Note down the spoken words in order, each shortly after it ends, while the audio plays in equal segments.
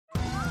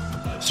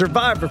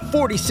Survivor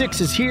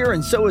 46 is here,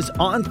 and so is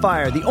On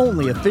Fire, the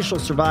only official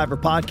Survivor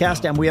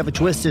podcast, and we have a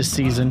twist this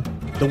season.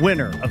 The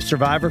winner of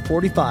Survivor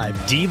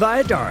 45, Dee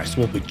Valladares,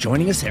 will be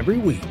joining us every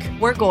week.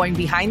 We're going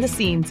behind the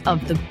scenes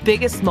of the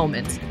biggest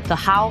moments, the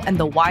how and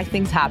the why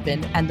things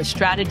happen, and the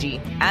strategy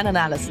and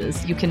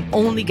analysis you can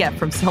only get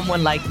from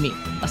someone like me,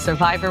 a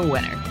Survivor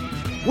winner.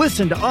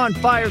 Listen to On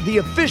Fire, the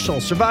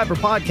official Survivor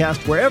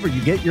podcast, wherever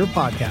you get your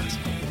podcast.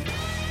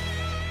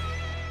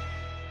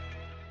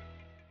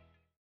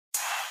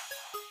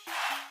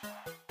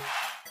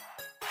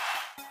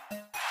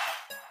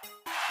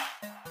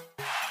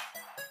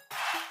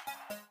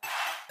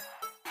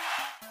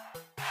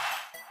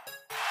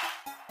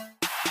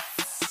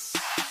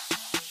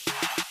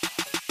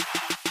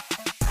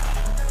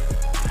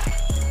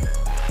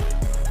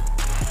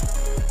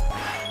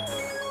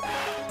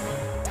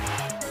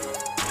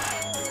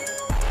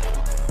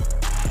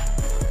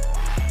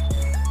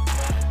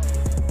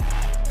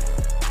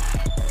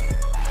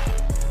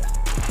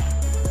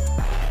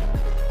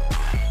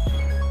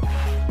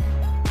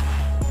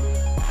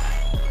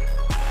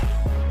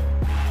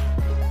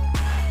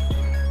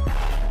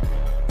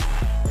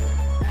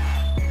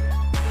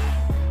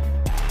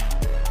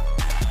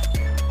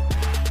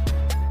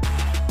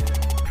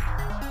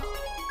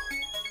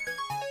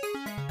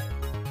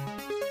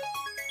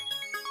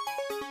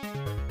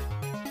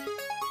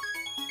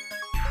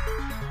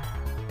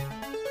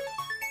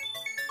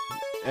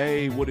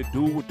 Hey, what it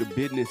do, what the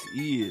business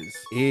is.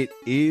 It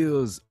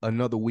is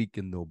another week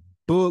in the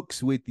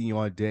books with the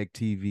On Deck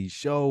TV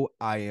show.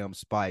 I am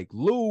Spike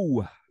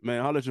Lou.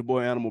 Man, holla at your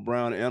boy Animal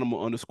Brown,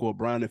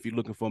 Animal_Brown if you're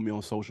looking for me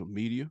on social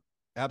media.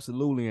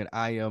 Absolutely, and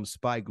I am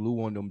Spike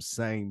Lou on them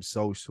same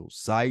social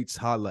sites.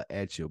 Holla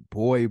at your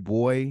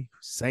boy.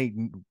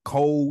 Saint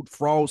Cold,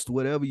 Frost,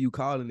 whatever you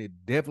calling it,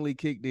 definitely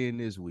kicked in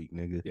this week,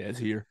 nigga. Yeah, it's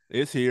here.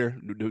 It's here.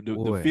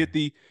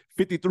 The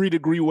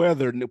 53-degree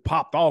weather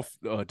popped off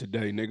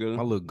today, nigga.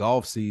 My little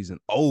golf season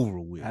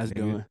over with. That's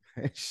nigga.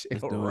 done.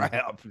 Shit a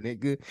wrap,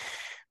 nigga.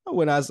 I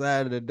went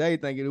outside of the day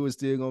thinking it was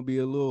still gonna be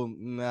a little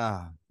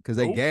because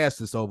they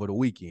gassed us over the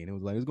weekend. It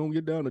was like it's gonna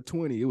get down to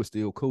 20. It was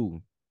still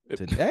cool.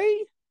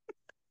 Today,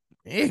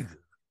 nigga,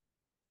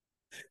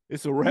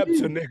 it's a wrap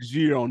till next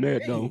year on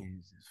that though.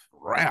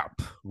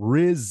 Wrap.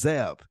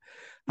 Rizep.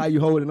 How you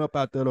holding up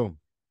out there though?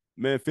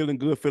 Man, feeling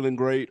good, feeling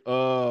great.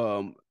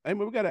 Hey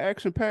man, we got an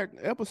action-packed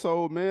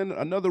episode, man.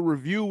 Another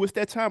review. It's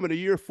that time of the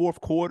year, fourth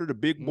quarter. The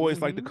big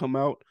boys like to come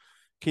out.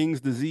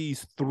 King's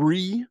Disease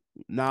 3,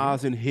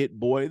 Nas and Hit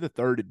Boy, the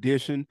third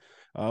edition.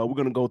 We're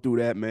gonna go through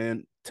that,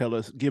 man.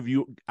 Give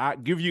you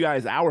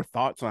guys our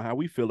thoughts on how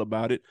we feel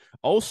about it.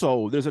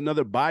 Also, there's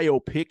another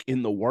biopic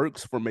in the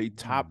works from a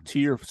top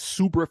tier,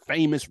 super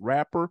famous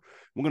rapper.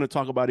 We're gonna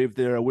talk about if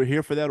we're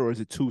here for that or is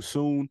it too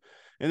soon.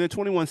 And then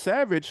 21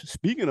 Savage,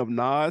 speaking of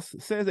Nas,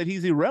 says that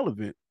he's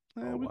irrelevant.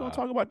 We're gonna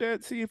talk about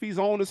that, see if he's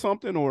on to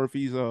something or if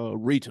he's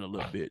reaching a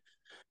little bit.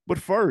 But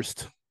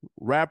first,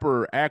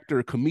 rapper,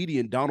 actor,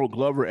 comedian Donald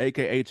Glover,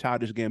 aka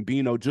Childish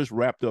Gambino, just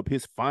wrapped up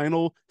his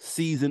final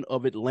season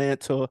of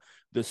Atlanta.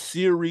 The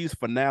series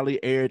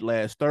finale aired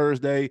last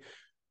Thursday.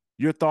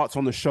 Your thoughts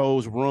on the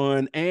show's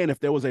run, and if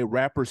there was a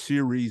rapper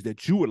series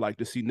that you would like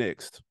to see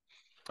next?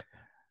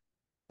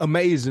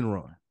 Amazing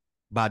run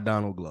by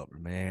Donald Glover,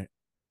 man.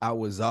 I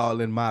was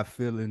all in my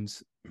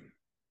feelings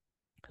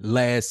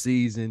last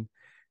season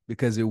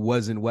because it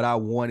wasn't what I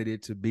wanted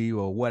it to be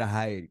or what I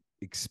had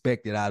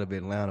expected out of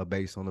Atlanta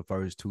based on the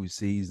first two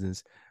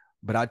seasons.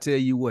 But I tell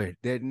you what,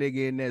 that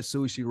nigga in that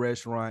sushi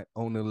restaurant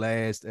on the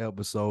last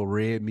episode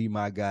read me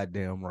my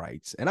goddamn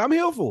rights. And I'm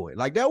here for it.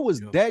 Like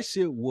that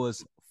shit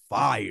was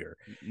fire.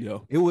 Yeah.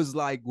 It was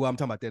like, well, I'm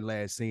talking about that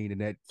last scene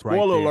and that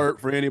spoiler alert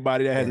for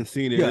anybody that hasn't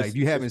seen it. Yeah, if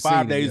you haven't it's seen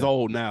 5 it, days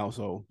old now.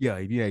 So yeah,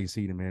 if you haven't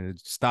seen it, man,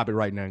 stop it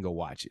right now and go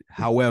watch it.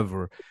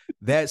 However,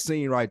 that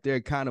scene right there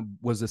kind of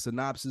was a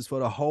synopsis for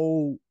the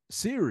whole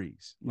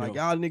series. Like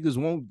y'all niggas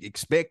won't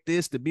expect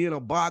this to be in a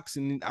box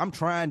and I'm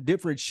trying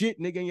different shit,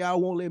 nigga, and y'all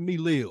won't let me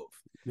live.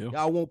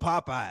 Y'all want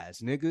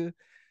Popeyes, nigga.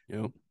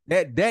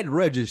 That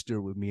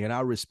registered with me and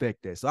I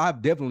respect that. So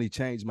I've definitely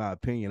changed my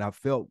opinion. I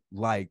felt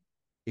like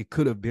it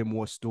could have been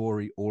more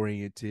story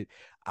oriented.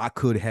 I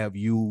could have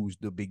used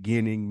the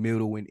beginning,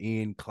 middle, and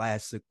end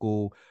classic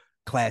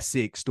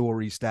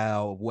story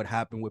style of what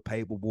happened with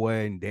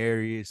Paperboy and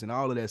Darius and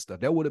all of that stuff.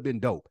 That would have been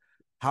dope.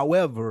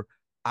 However,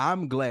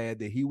 I'm glad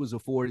that he was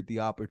afforded the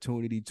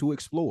opportunity to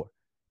explore,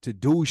 to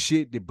do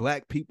shit that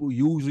black people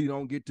usually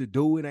don't get to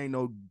do. It ain't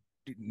no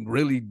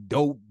really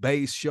dope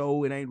based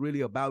show. It ain't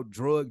really about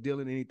drug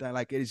dealing or anything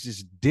like that. It's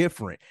just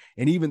different.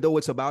 And even though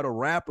it's about a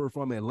rapper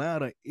from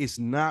Atlanta, it's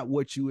not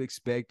what you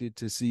expected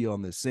to see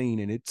on the scene.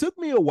 And it took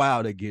me a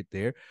while to get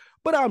there,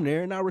 but I'm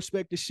there and I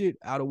respect the shit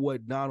out of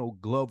what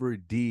Donald Glover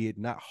did,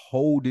 not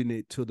holding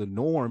it to the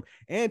norm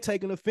and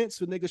taking offense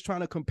for niggas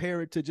trying to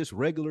compare it to just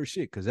regular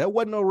shit. Cause that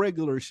wasn't no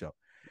regular show.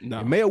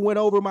 No. It may have went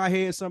over my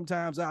head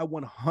sometimes. I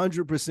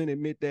 100%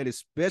 admit that,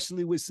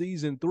 especially with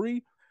season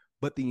 3.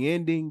 But the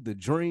ending, the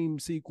dream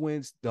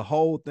sequence, the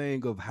whole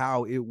thing of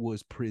how it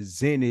was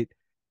presented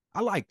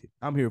I liked it.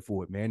 I'm here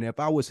for it, man. If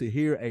I was to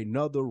hear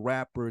another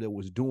rapper that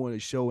was doing a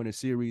show in a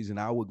series and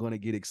I was going to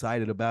get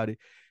excited about it,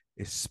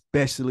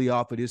 especially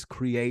off of this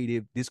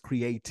creative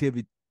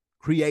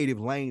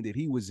lane that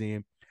he was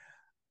in,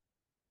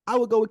 I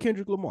would go with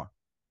Kendrick Lamar.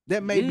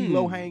 That may be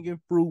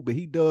low-hanging fruit, but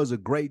he does a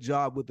great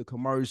job with the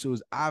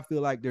commercials. I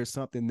feel like there's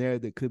something there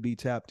that could be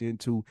tapped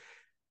into.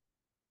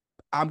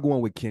 I'm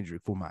going with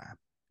Kendrick for mine.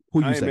 Who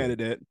you I ain't say? mad at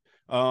that.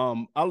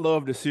 I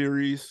love the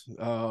series.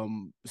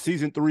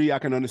 Season 3, I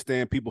can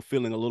understand people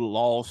feeling a little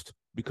lost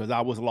because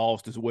I was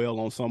lost as well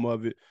on some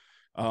of it.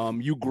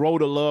 You grow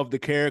to love the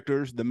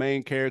characters, the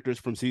main characters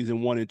from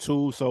season 1 and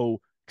 2.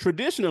 So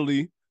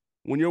traditionally,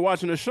 when you're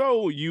watching a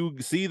show, you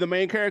see the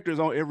main characters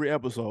on every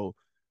episode.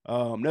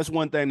 That's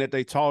one thing that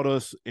they taught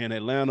us in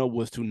Atlanta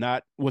was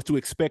to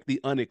expect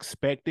the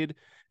unexpected.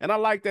 And I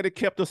like that it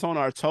kept us on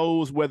our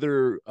toes,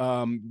 whether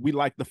we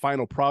like the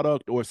final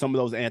product or some of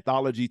those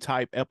anthology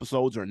type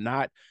episodes or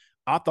not.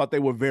 I thought they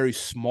were very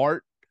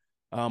smart.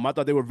 I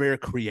thought they were very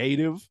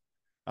creative.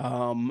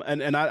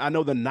 And I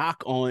know the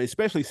knock on,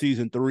 especially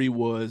season 3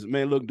 was,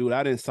 man, look, dude,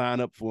 I didn't sign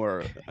up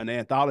for an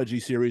anthology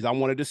series. I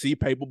wanted to see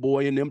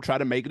Paperboy and them try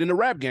to make it in the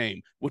rap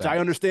game, which I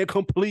understand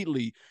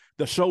completely.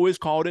 The show is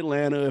called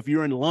Atlanta. If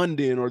you're in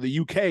London or the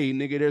UK,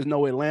 nigga, there's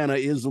no Atlanta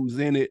isms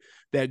in it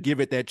that give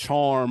it that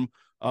charm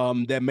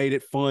that made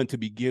it fun to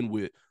begin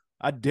with.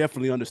 I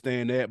definitely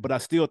understand that, but I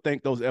still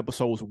think those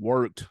episodes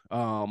worked.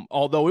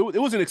 Although it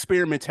was an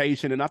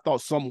experimentation, and I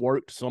thought some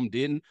worked, some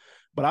didn't.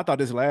 But I thought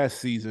this last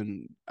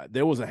season,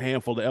 there was a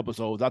handful of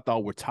episodes I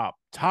thought were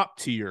top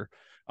tier,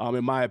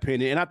 in my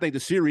opinion. And I think the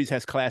series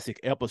has classic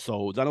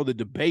episodes. I know the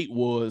debate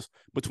was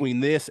between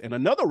this and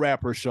another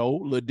rapper show,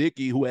 Lil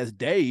Dicky, who has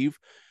Dave.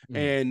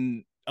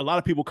 And a lot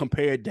of people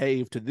compared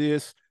Dave to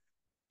this.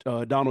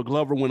 Donald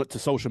Glover went up to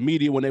social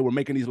media when they were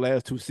making these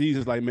last 2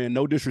 seasons, like, man,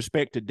 no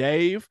disrespect to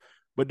Dave,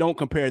 but don't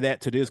compare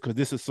that to this because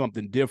this is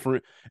something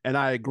different. And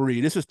I agree.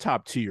 This is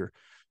top tier.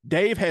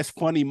 Dave has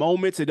funny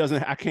moments.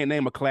 I can't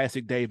name a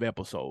classic Dave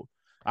episode.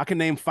 I can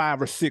name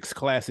 5 or 6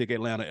 classic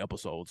Atlanta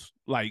episodes.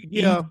 Like,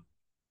 yeah,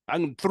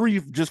 I'm 3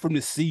 just from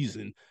this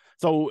season.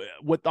 So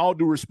with all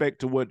due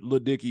respect to what Lil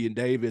Dicky and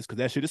Dave is, because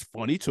that shit is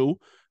funny too,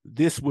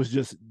 this was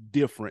just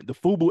different. The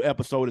FUBU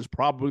episode is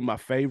probably my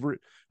favorite.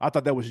 I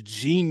thought that was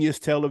genius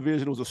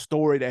television. It was a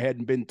story that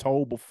hadn't been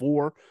told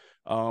before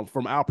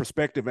from our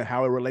perspective and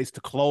how it relates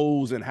to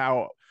clothes and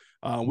how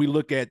we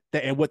look at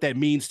that and what that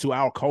means to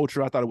our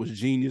culture. I thought it was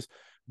genius.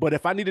 But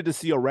if I needed to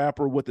see a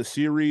rapper with a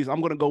series,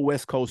 I'm going to go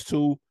West Coast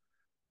 2.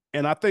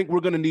 And I think we're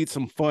going to need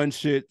some fun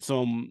shit,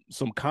 some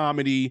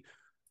comedy.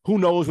 Who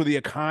knows where the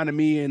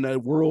economy and the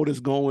world is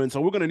going.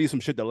 So we're going to need some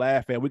shit to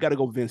laugh at. We got to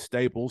go Vince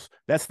Staples.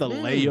 That's the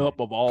layup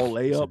of all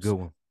layups. That's a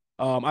good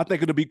one. I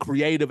think it'll be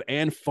creative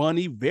and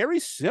funny, very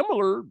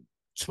similar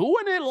to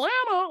an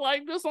Atlanta,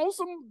 like just on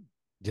some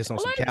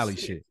Cali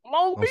shit.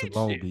 Long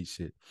Beach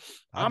shit.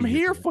 I'm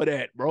here for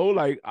that, bro.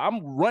 Like,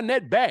 I'm run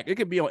that back. It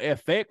could be on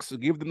FX,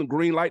 give them the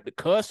green light to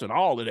cuss and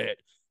all of that.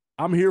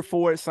 I'm here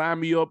for it. Sign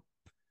me up.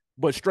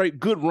 But straight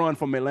good run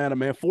from Atlanta,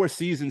 man. 4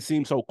 seasons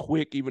seemed so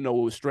quick, even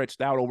though it was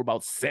stretched out over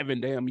about 7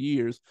 damn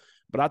years.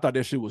 But I thought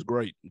that shit was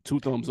great.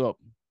 2 thumbs up.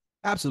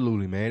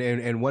 Absolutely, man.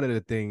 And one of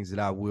the things that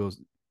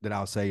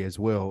I'll say as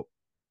well,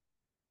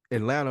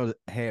 Atlanta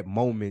had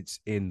moments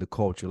in the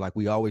culture, like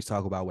we always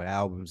talk about with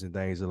albums and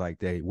things like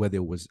that, whether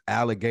it was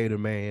Alligator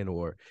Man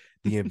or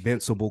the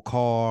Invincible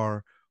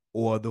Car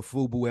or the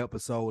FUBU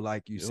episode,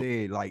 like you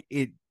said, like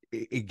it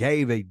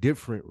gave a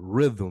different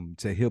rhythm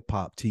to hip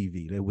hop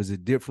TV. There was a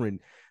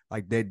different,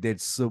 like that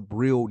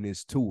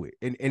surrealness to it.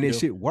 And that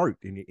shit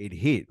worked and it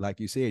hit, like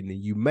you said.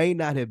 And you may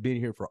not have been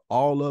here for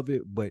all of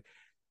it, but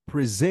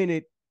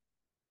presented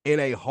in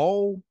a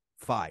whole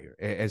fire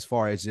as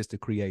far as just the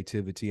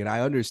creativity. And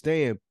I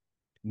understand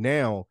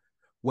now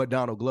what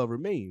Donald Glover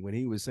mean when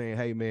he was saying,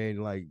 hey man,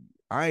 like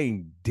I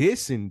ain't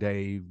dissing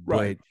Dave,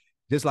 but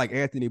just like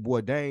Anthony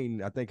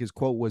Bourdain, I think his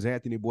quote was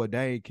Anthony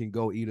Bourdain can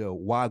go eat a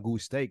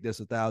Wagyu steak that's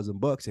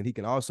 $1,000 and he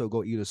can also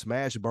go eat a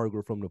smash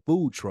burger from the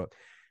food truck.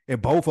 And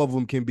both of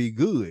them can be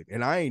good.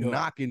 And I ain't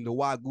knocking the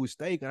Wagyu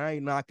steak and I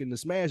ain't knocking the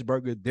smash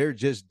burger. They're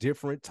just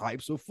different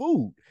types of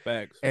food.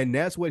 Facts. And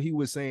that's what he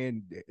was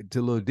saying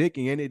to Lil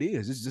Dicky. And it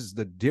is. It's just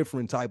the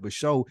different type of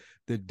show.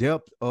 The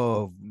depth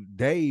of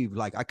Dave,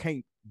 like I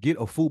can't get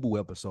a FUBU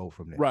episode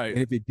from that. Right.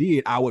 And if it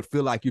did, I would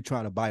feel like you're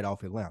trying to bite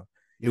off Atlanta.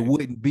 It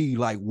wouldn't be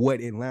like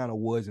what Atlanta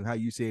was and how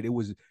you said it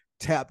was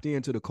tapped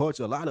into the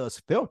culture. A lot of us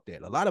felt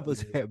that. A lot of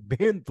us have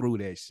been through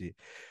that shit.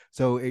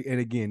 So, and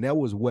again, that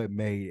was what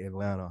made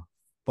Atlanta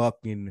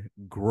fucking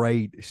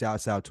great.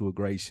 Shouts out to a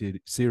great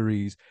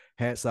series.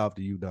 Hats off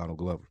to you, Donald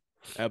Glover.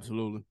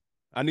 Absolutely.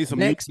 I need some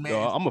music, man.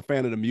 I'm a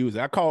fan of the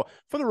music. For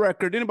the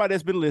record, anybody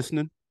that's been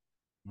listening,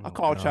 I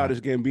called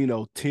Childish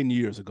Gambino 10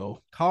 years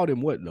ago. Called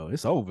him what though?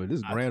 It's over. This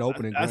is grand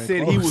opening. I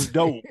said he was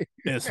dope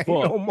as fuck.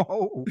 No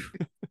more.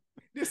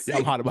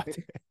 I'm hot about that.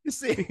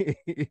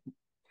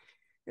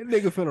 That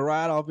nigga finna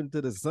ride off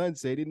into the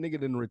sunset. This nigga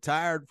done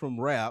retired from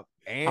rap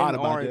and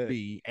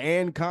R&B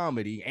and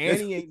comedy, and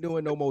he ain't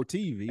doing no more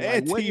TV.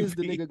 Like, what is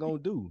the nigga gonna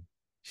do?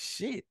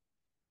 Shit.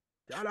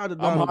 Shout out to I'm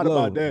Donald hot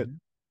Glover. about that.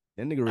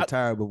 That nigga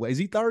retired, but is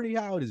he 30?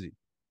 How old is he?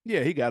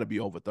 Yeah, he got to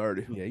be over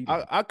 30.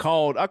 Yeah, I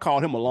called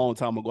him a long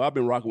time ago. I've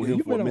been rocking with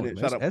him for a minute.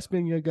 That's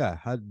been your guy.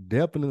 I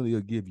definitely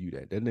will give you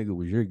that. That nigga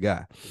was your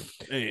guy.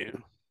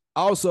 Man.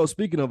 Also,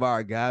 speaking of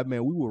our guy,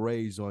 man, we were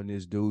raised on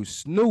this dude.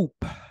 Snoop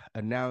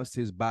announced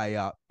his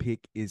buyout pick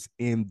is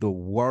in the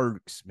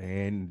works,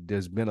 man.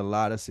 There's been a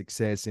lot of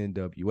success in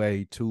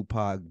NWA,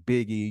 Tupac,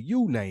 Biggie,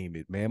 you name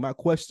it, man. My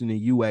question to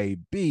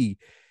UAB,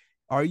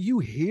 are you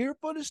here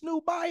for the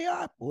Snoop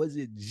buyout? Or is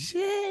it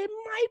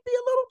might be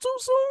a little too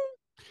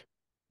soon?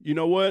 You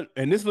know what?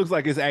 And this looks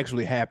like it's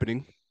actually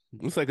happening.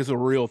 Looks like it's a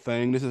real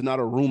thing. This is not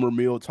a rumor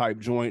mill type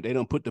joint. They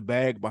don't put the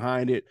bag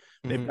behind it.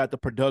 They've got the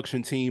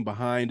production team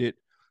behind it.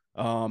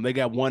 They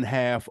got one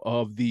half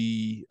of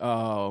the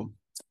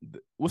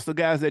what's the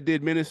guys that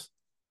did Menace?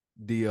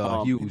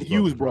 The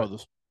Hughes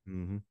brothers. Right?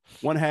 Mm-hmm.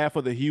 One half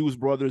of the Hughes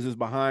brothers is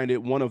behind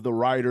it. One of the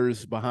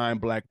writers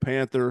behind Black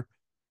Panther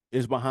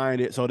is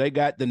behind it. So they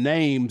got the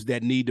names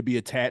that need to be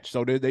attached.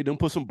 So they don't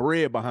put some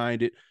bread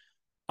behind it.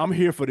 I'm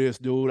here for this,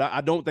 dude.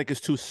 I don't think it's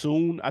too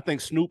soon. I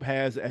think Snoop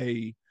has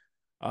a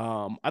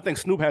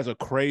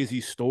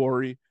crazy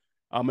story.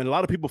 And a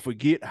lot of people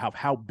forget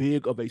how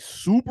big of a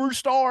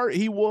superstar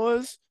he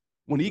was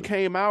when he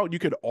came out. You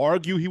could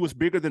argue he was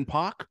bigger than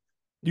Pac.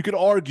 You could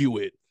argue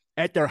it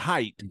at their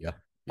height. Yeah.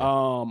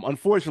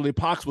 Unfortunately,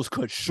 Pac's was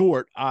cut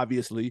short,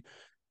 obviously,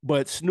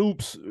 but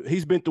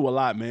he's been through a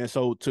lot, man.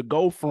 So to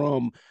go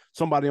from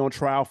somebody on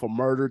trial for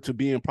murder to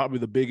being probably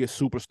the biggest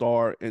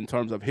superstar in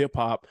terms of hip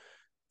hop,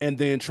 and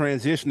then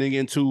transitioning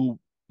into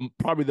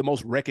probably the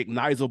most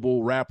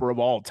recognizable rapper of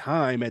all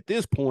time at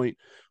this point,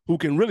 who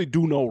can really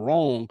do no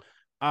wrong.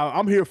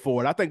 I'm here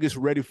for it. I think it's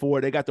ready for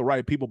it. They got the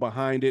right people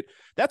behind it.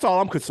 That's all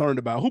I'm concerned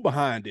about. Who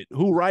behind it?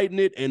 Who writing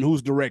it? And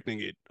who's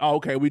directing it? Oh,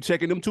 okay, we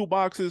checking them 2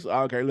 boxes.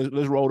 Okay,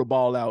 let's roll the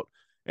ball out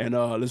and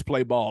let's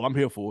play ball. I'm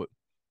here for it.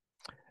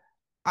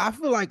 I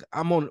feel like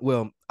I'm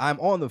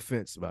on the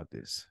fence about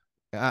this.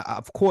 I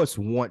of course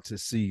want to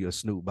see a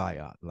Snoop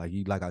buyout.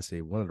 Like I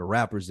said, one of the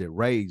rappers that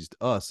raised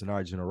us in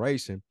our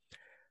generation.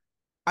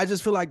 I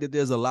just feel like that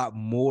there's a lot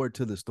more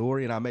to the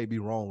story, and I may be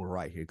wrong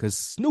right here because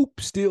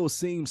Snoop still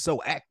seems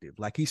so active.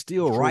 Like he's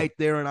still right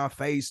there in our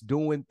face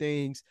doing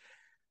things.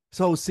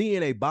 So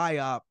seeing a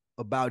buyout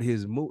about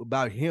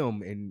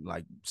him and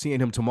like seeing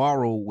him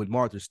tomorrow with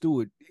Martha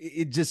Stewart,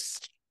 it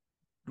just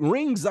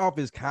rings off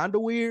as kind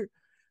of weird.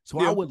 So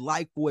I would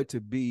like for it to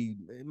be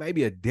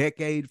maybe a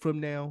decade from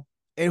now.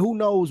 And who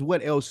knows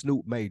what else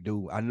Snoop may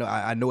do.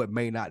 I know it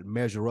may not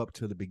measure up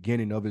to the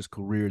beginning of his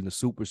career in the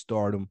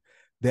superstardom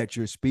that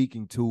you're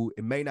speaking to.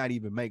 It may not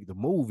even make the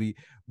movie,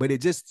 but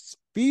it just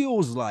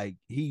feels like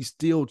he's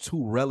still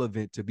too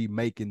relevant to be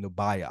making the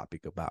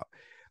biopic about.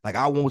 Like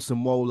I want some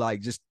more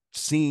like just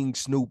seeing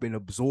Snoop and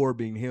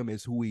absorbing him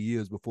as who he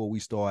is before we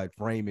start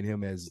framing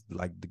him as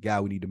like the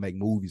guy we need to make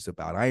movies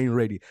about. I ain't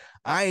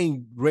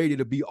ready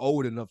to be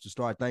old enough to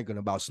start thinking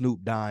about Snoop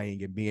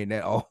dying and being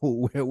that old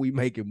where we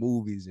making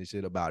movies and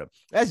shit about him.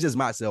 That's just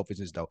my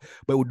selfishness though.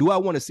 But do I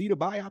want to see the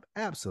biop?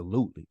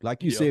 Absolutely.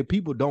 Like you said,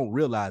 people don't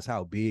realize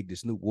how big the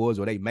Snoop was,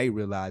 or they may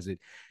realize it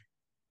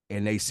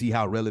and they see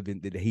how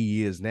relevant that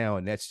he is now,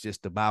 and that's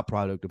just the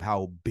byproduct of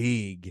how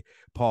big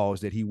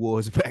that he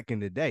was back in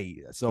the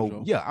day.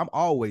 So yeah, I'm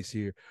always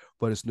here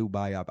for the Snoop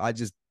biop. I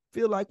just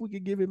feel like we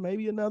could give it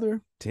maybe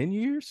another 10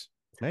 years,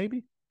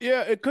 maybe.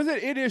 Yeah, because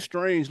it is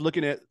strange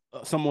looking at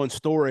someone's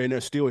story and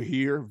they're still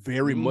here,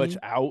 very much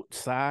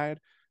outside.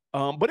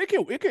 But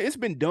it's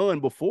been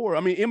done before. I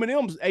mean,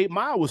 Eminem's 8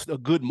 Mile was a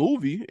good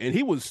movie, and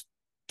he was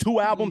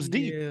 2 albums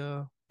deep.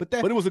 Yeah, but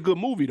it was a good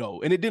movie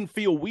though, and it didn't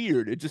feel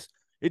weird. It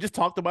just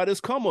talked about his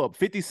come up.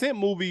 50 Cent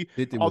movie,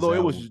 although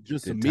it was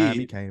just a mid.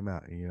 He came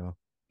out,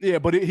 Yeah,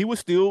 but he was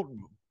still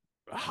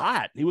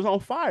hot. He was on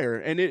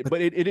fire,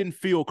 but it didn't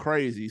feel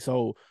crazy.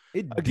 So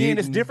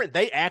it's different.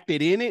 They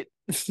acted in it,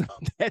 so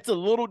that's a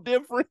little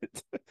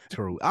different.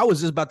 True. I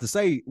was just about to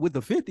say with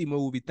the 50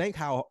 movie, think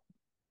how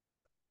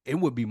it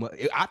would be.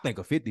 I think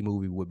a 50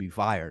 movie would be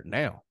fired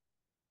now.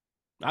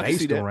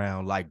 Based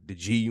around like the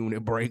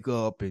G-Unit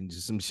breakup and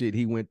just some shit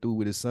he went through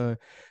with his son.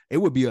 It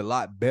would be a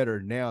lot better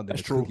now than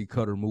the cookie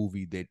cutter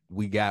movie that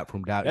we got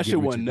from That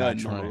shit wasn't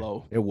nothing on the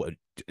low. It was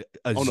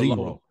a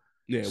zero.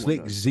 Yeah,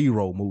 slick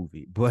zero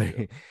movie. But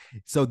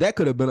so that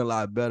could have been a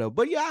lot better.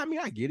 But yeah, I mean,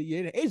 I get it.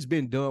 Yeah, it's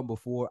been done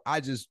before.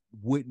 I just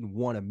wouldn't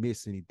want to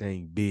miss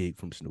anything big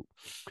from Snoop.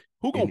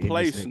 Who gonna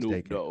play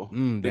Snoop though?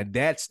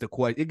 That's the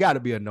question. It got to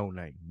be a no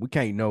name. We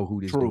can't know who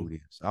this dude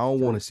is. I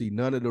don't want to see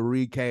none of the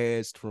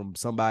recast from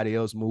somebody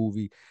else's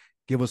movie.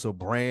 Give us a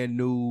brand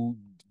new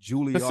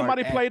Juilliard. But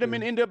somebody played him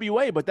in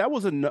NWA, but that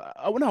was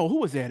who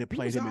was that? That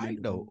played him in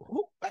NWA?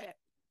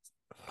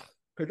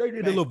 Because they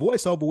did a little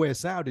voiceover where it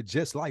sounded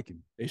just like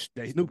him.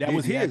 That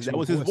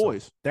was his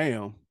voice.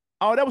 Damn.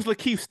 Oh, that was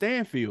Lakeith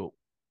Stanfield.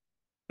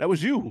 That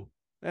was you.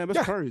 Man,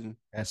 that's crazy.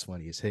 That's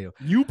funny as hell.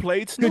 You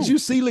played Snoop. Could you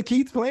see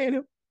Lakeith playing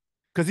him?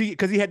 Because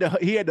he had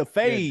the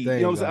fade, you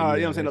know what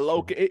I'm saying? The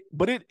low,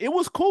 but it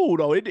was cool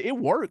though. It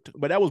worked,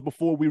 but that was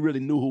before we really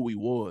knew who he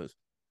was.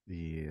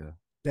 Yeah.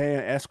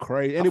 Damn, that's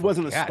crazy. And it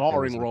wasn't a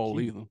starring role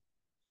either.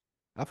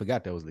 I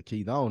forgot that was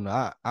Lakeith. I don't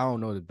know. I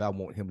don't know if I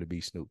want him to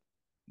be Snoop.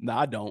 No,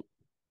 I don't.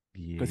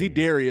 Yeah. Because he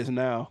Darius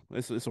now.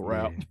 It's a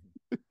wrap.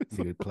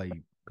 Yeah.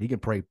 He can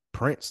play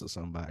Prince or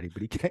somebody,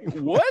 but he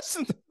can't. What?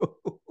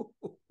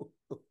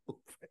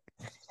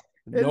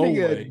 That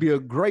nigga would be a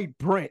great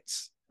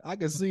Prince. I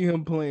can see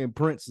him playing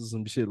Prince or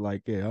some shit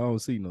like that. I don't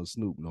see no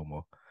Snoop no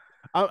more.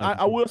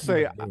 I will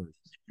say,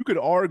 you could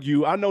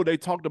argue, I know they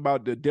talked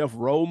about the Death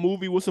Row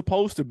movie was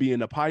supposed to be in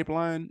the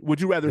pipeline.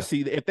 Would you rather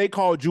see, if they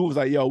called you, was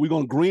like, yo, we're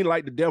going to green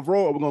light the Death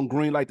Row or we're going to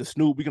green light the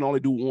Snoop? We can only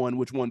do one.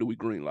 Which one do we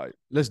green light?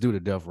 Let's do the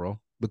Death Row.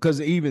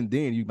 Because even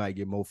then, you might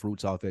get more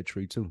fruits off that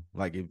tree too.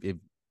 Like if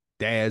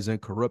Daz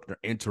and Corrupt are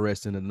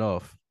interesting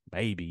enough,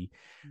 maybe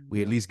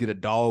we at least get a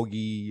dog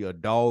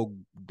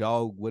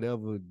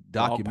whatever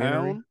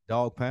documentary,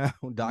 Dog Pound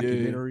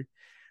documentary,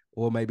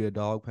 or maybe a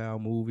Dog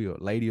Pound movie or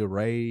Lady of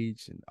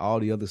Rage and all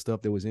the other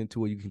stuff that was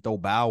into it. You can throw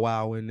Bow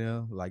Wow in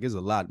there. Like there's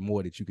a lot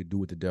more that you could do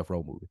with the Death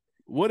Row movie.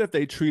 What if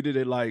they treated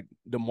it like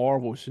the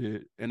Marvel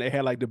shit and they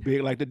had like the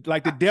big, like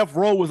the Death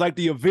Row was like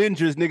the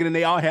Avengers, nigga, and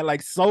they all had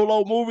like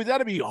solo movies?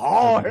 That'd be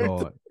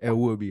hard. It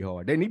would be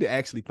hard. They need to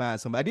actually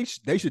find somebody.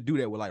 They should do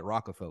that with like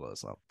Rockefeller or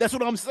something. That's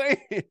what I'm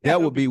saying.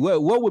 That would be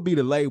what would be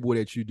the label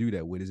that you do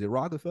that with? Is it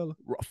Rockefeller?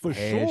 For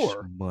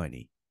sure.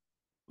 Money.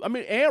 I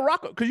mean, and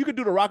because you could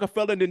do the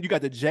Rockefeller, and then you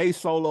got the Jay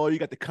solo, you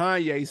got the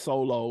Kanye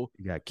solo.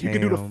 You got Cam. You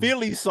can do the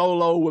Philly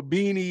solo with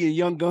Beanie and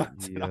Young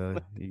Guns. Yeah,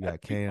 you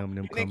got Cam.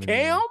 Them coming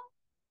Cam? In.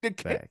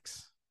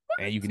 Facts.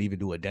 And you can even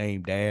do a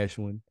Dame Dash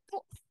one.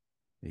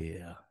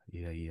 Yeah.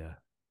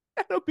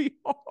 That'll be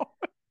hard.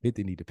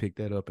 50 need to pick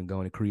that up and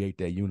go and create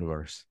that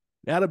universe.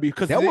 That'll be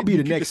because that would be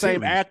the next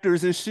same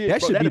actors and shit.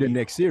 That should be the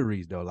next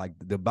series though. Like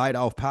the Bite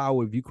Off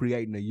Power. If you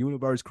creating a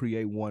universe,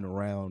 create one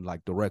around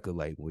like the record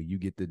label where you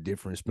get the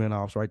different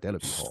spinoffs. Right, that'll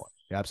be hard.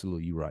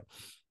 Absolutely, you're right.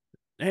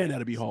 Man,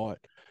 that'll be hard.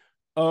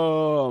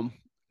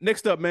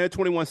 Next up, man,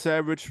 21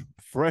 Savage,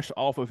 fresh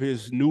off of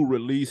his new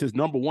release, his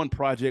 #1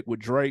 project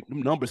with Drake.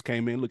 Them numbers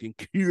came in looking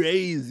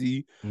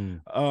crazy.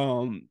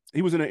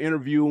 He was in an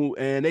interview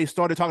and they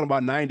started talking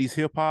about 90s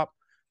hip hop,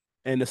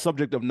 and the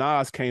subject of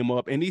Nas came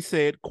up, and he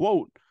said,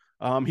 quote,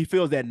 he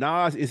feels that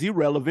Nas is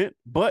irrelevant,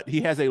 but he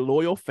has a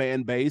loyal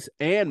fan base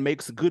and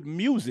makes good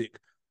music.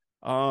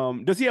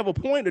 Does he have a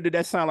point, or did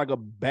that sound like a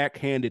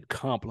backhanded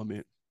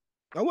compliment?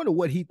 I wonder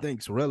what he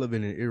thinks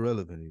relevant and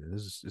irrelevant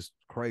is. This is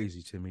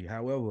crazy to me.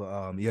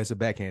 However, yeah, it's a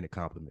backhanded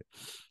compliment.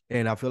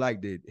 And I feel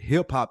like that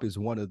hip-hop is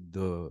one of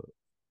the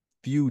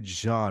few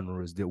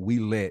genres that we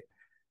let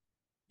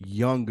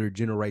younger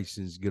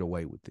generations get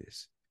away with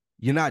this.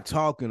 You're not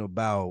talking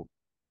about,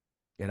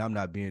 and I'm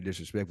not being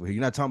disrespectful here,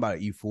 you're not talking about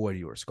an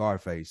E40 or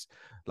Scarface,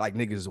 like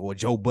niggas or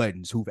Joe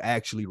Buttons who've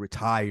actually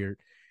retired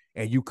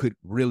and you could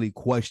really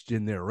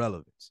question their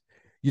relevance.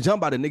 You're talking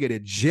about a nigga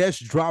that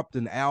just dropped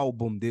an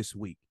album this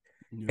week.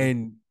 Yeah.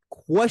 And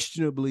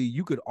questionably,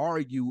 you could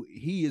argue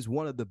he is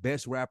one of the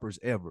best rappers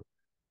ever.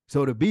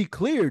 So to be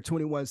clear,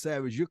 21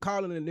 Savage, you're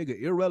calling a nigga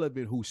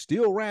irrelevant who's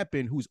still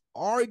rapping, who's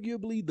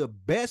arguably the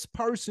best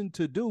person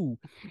to do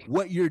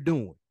what you're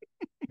doing.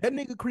 That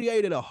nigga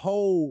created a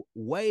whole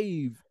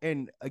wave.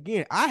 And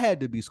again, I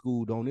had to be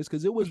schooled on this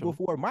because it was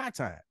before my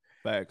time.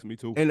 Facts, me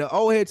too. And the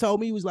old head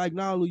told me, he was like,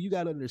 nah, Lou, you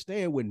got to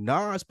understand, when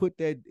Nas put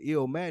that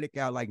Illmatic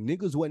out, like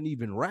niggas wasn't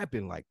even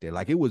rapping like that.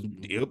 Like it was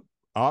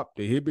up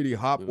the hippity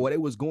hop, or it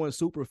was going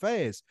super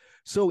fast.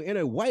 So in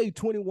a way,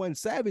 21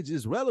 Savage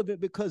is relevant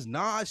because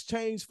Nas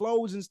changed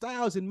flows and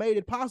styles and made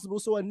it possible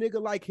so a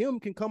nigga like him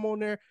can come on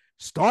there,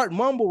 start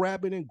mumble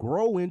rapping and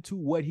grow into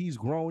what he's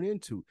grown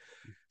into.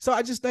 So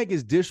I just think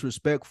it's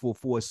disrespectful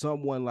for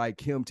someone like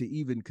him to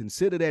even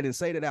consider that and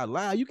say that out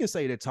loud. You can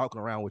say that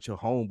talking around with your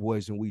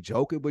homeboys and we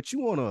joking, but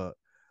you want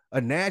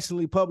a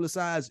nationally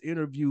publicized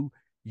interview,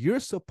 you're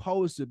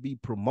supposed to be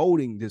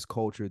promoting this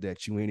culture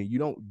that you in, and you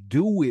don't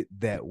do it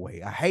that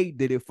way. I hate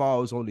that it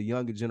falls on the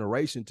younger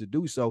generation to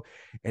do so,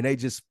 and they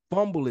just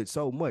fumble it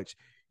so much.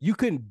 You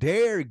couldn't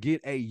dare get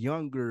a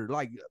younger,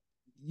 like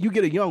you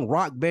get a young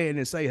rock band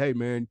and say, hey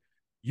man,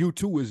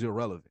 U2 is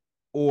irrelevant.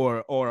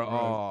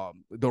 Or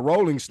the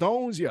Rolling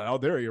Stones,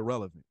 they're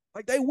irrelevant.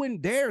 Like they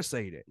wouldn't dare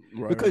say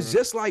that. Because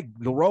just like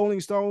the Rolling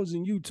Stones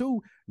and U2,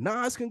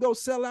 Nas can go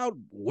sell out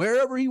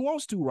wherever he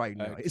wants to right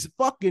now. It's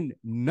fucking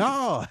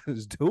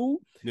Nas, dude.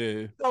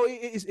 Yeah. So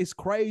it's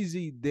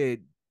crazy that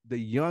the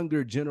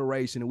younger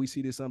generation, and we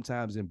see this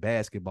sometimes in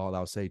basketball,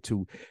 I'll say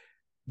too,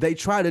 they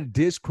try to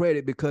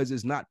discredit because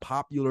it's not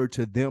popular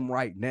to them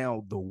right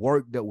now, the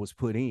work that was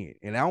put in.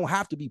 And I don't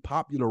have to be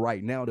popular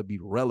right now to be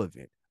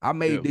relevant. I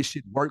made this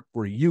shit work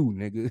for you,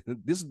 nigga.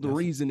 This is the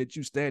reason that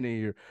you standing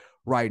here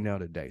right now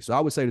today. So I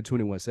would say to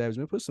 21 Savage,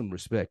 man, put some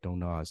respect on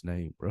Nas'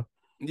 name, bro.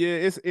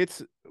 Yeah,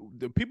 it's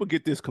the people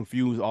get this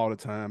confused all the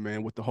time,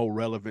 man, with the whole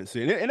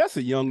relevancy. And that's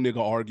a young nigga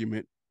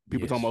argument.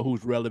 People talking about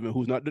who's relevant,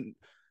 who's not.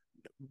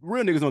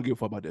 Real niggas don't give a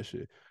fuck about that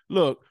shit.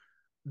 Look,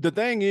 the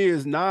thing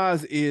is,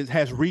 Nas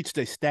has reached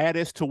a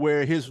status to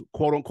where his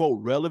quote unquote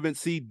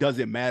relevancy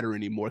doesn't matter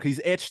anymore. He's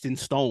etched in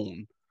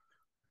stone.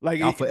 Like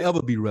I'll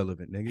forever be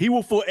relevant, nigga. He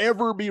will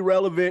forever be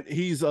relevant.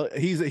 He's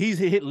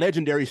hit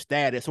legendary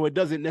status, so it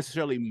doesn't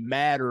necessarily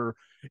matter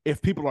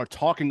if people are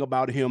talking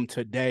about him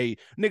today.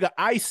 Nigga,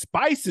 Ice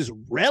Spice is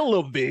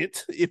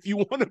relevant. If you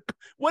want to,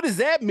 what does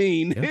that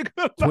mean? Yeah,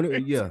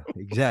 Nigga? yeah,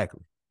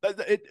 exactly.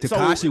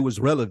 Tekashi was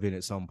relevant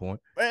at some point.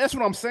 That's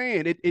what I'm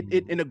saying. It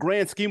in the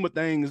grand scheme of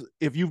things,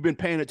 if you've been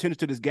paying attention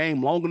to this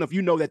game long enough,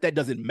 you know that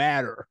doesn't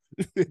matter.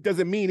 It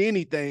doesn't mean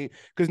anything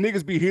because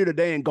niggas be here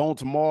today and gone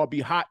tomorrow,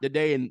 be hot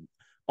today and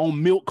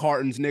on milk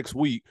cartons next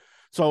week.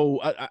 So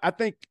I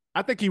think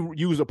he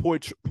used a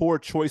poor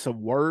choice of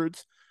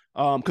words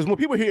because when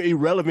people hear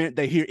irrelevant,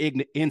 they hear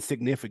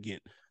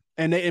insignificant,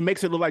 and it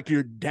makes it look like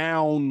you're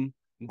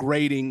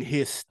downgrading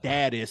his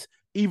status,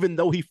 even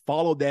though he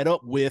followed that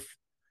up with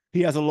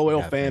he has a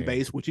loyal fan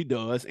base, which he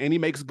does, and he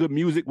makes good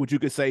music, which you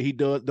could say he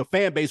does. The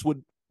fan base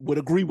would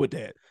agree with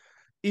that.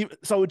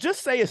 So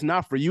just say it's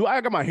not for you. I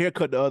got my hair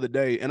cut the other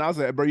day, and I was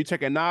like, bro, you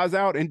checking Nas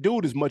out? And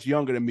dude is much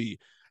younger than me.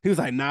 He was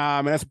like,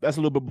 nah, man, that's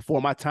a little bit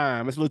before my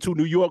time. It's a little too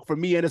New York for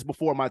me, and it's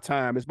before my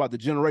time. It's about the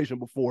generation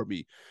before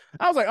me.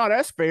 I was like, oh,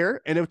 that's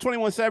fair. And if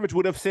 21 Savage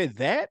would have said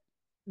that,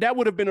 that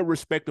would have been a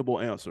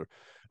respectable answer.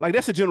 Like,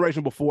 that's a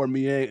generation before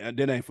me, and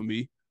that ain't for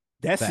me.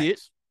 That's Facts.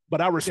 It. But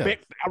I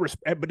respect,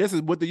 but this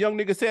is what the young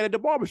nigga said at the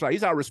barbershop.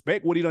 He's I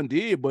respect what he done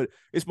did, but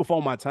it's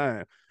before my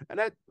time. And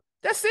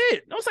that's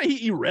it. Don't say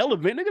he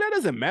irrelevant, nigga. That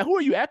doesn't matter. Who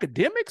are you,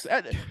 academics?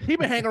 He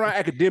been hanging around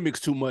academics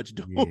too much,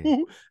 dude. Yeah.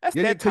 That's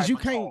that because you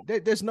can't.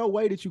 There's no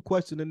way that you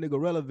question the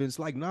nigga relevance.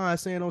 Like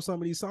Nas saying on some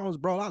of these songs,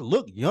 bro. I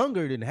look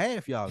younger than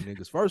half y'all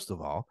niggas. First of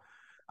all,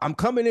 I'm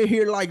coming in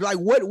here like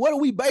what are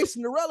we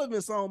basing the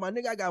relevance on, my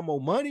nigga? I got more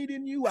money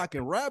than you. I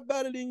can rap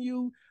better than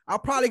you. I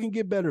probably can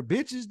get better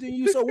bitches than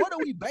you. So what are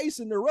we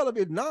basing the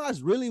relevance?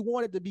 Nas really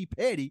wanted to be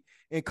petty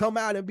and come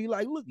out and be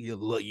like, look, you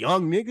little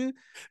young nigga.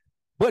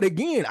 But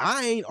again,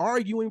 I ain't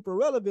arguing for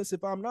relevance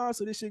if I'm Nas,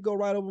 so this shit go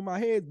right over my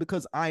head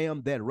because I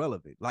am that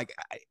relevant. Like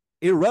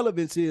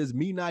irrelevance is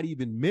me not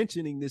even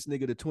mentioning this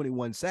nigga to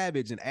 21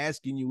 Savage and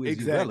asking you is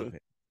he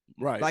relevant.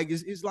 Right. Like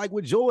it's like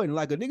with Jordan.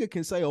 Like a nigga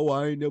can say, oh,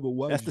 I ain't never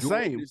watched That's the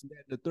Jordan, same. this, that,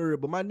 and the third.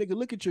 But my nigga,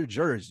 look at your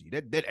jersey.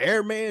 That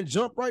Airman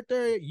jump right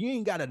there. You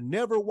ain't gotta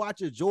never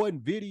watch a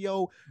Jordan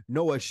video,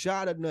 know a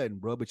shot of nothing,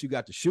 bro. But you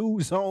got the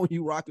shoes on,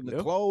 you rocking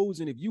the clothes,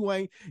 and if you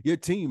ain't, your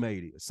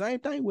teammate is. Same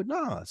thing with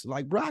Nas.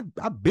 Like, bro,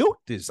 I built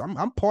this.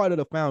 I'm part of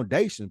the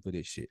foundation for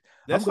this shit.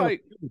 That's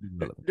like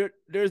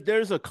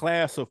there's a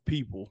class of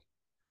people.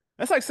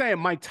 That's like saying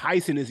Mike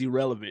Tyson is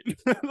irrelevant.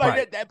 Like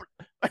right. that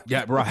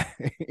yeah, right.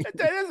 that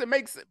doesn't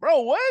make sense.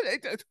 Bro, what?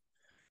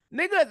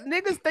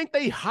 Niggas think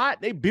they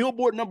hot. They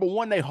Billboard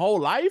 #1 their whole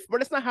life, but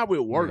that's not how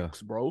it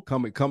works, bro.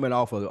 Coming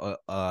off of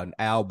an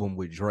album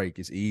with Drake,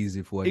 it's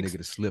easy for a nigga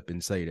to slip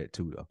and say that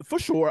too, though. For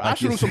sure. Like I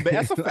should do some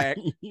that's a fact.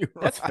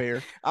 That's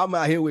fair. I'm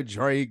out here with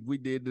Drake. We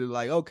did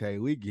like, okay,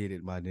 we get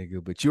it, my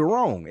nigga, but you're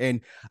wrong.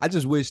 And I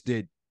just wish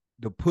that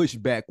the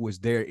pushback was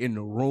there in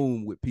the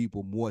room with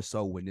people more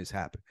so when this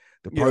happened.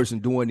 The person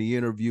doing the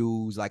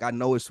interviews, like I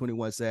know it's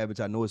 21 Savage.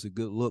 I know it's a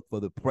good look for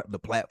the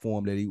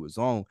platform that he was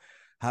on.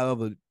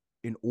 However,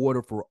 in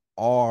order for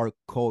our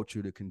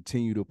culture to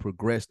continue to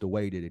progress the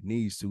way that it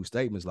needs to,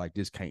 statements like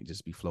this can't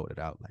just be floated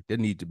out. Like there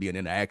needs to be an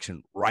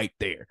interaction right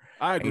there.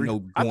 I agree.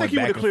 I think he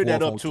would have cleared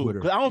that up too.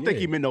 Because I don't think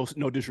he meant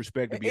no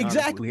disrespect. To be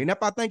exactly. And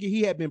if I think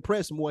he had been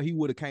pressed more, he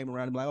would have came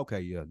around and be like, okay,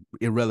 yeah,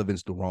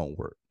 irrelevance the wrong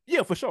word.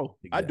 Yeah, for sure.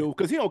 Exactly. I do.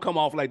 Because he don't come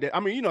off like that. I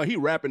mean, he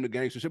rapping the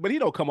gangster shit, but he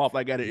don't come off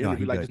like that in an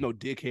interview like there's no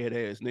dickhead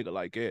ass nigga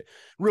like that.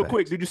 Real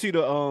quick, did you see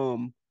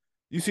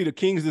the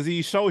King's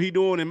Disease show he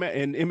doing in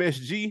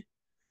MSG?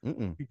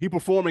 He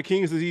performed in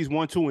King's Disease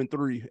 1, 2, and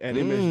 3 at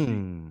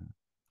MSG.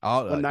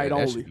 One night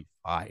only. Should be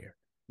fire.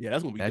 Yeah,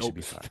 that's gonna be dope. Should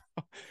be fire.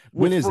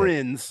 With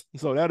friends,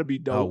 so that'll be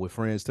dope. Oh, with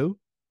friends too?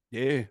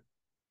 Yeah.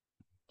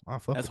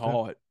 That's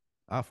hard.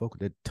 I fuck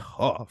with it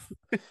tough.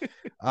 All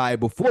right,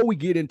 before we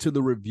get into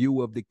the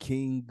review of the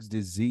King's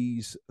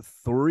Disease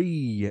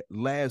 3,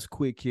 last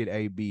quick hit,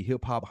 AB,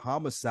 Hip Hop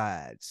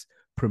Homicides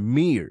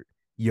premiered.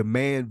 Your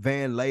man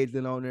Van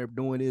Lathan on there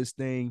doing his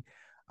thing.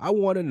 I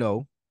want to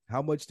know,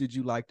 how much did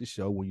you like the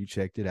show when you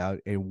checked it out?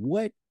 And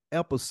what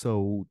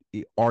episode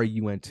are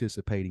you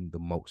anticipating the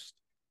most?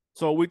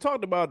 So we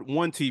talked about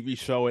one TV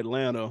show,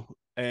 Atlanta,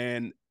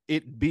 and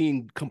it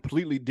being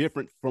completely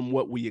different from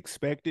what we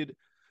expected.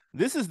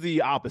 This is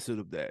the opposite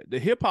of that. The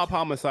Hip Hop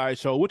Homicide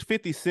show, which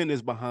 50 Cent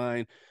is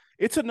behind,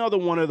 it's another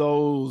one of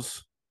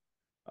those,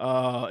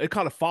 it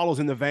kind of follows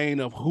in the vein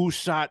of Who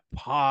Shot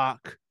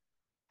Pac?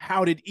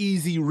 How did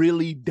Easy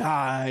really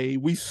die?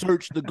 We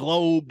searched the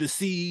globe to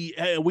see,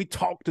 we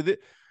talked to this.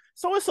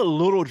 So it's a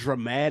little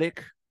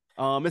dramatic.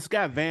 It's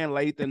got Van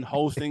Lathan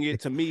hosting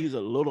it. To me, he's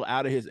a little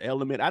out of his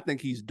element. I think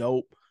he's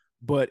dope.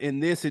 But in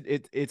this,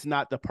 it's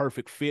not the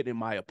perfect fit, in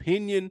my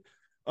opinion.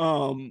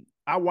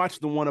 I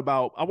watched a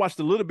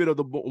little bit of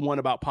the one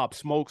about Pop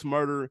Smoke's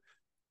murder,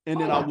 and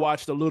then I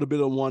watched a little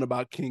bit of one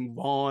about King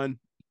Von.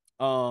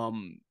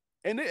 And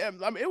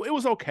it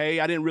was okay.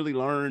 I didn't really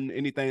learn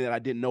anything that I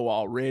didn't know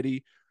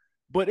already,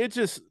 but it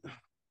just,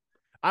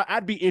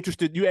 I'd be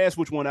interested. You asked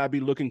which one I'd be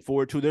looking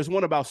forward to. There's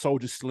one about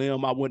Soldier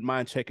Slim I wouldn't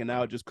mind checking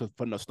out just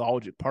for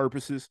nostalgic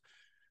purposes.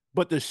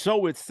 But the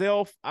show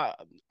itself,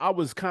 I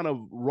was kind of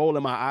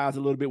rolling my eyes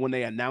a little bit when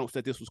they announced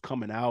that this was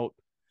coming out.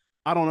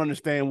 I don't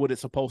understand what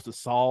it's supposed to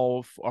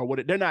solve or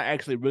they're not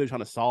actually really trying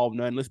to solve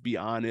nothing. Let's be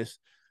honest.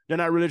 They're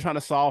not really trying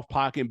to solve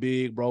Pac and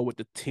Big, bro, with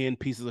the 10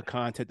 pieces of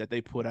content that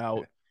they put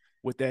out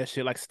with that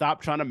shit. Like,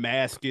 stop trying to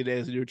mask it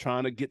as you're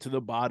trying to get to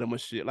the bottom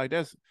of shit. Like,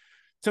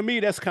 to me,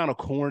 that's kind of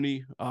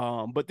corny.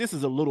 But this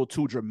is a little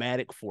too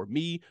dramatic for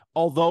me,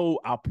 although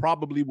I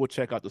probably will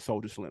check out the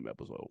Soulja Slim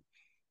episode.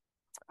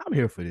 I'm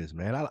here for this,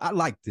 man. I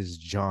like this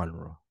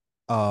genre.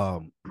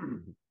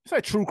 It's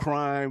like true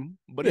crime,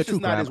 but it's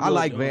just not as well I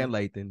like done. Van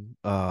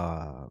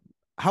Lathan.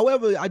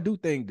 However, I do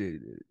think that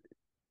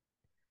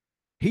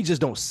he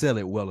just don't sell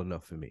it well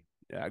enough for me.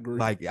 Yeah, I agree.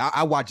 Like,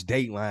 I watch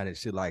Dateline and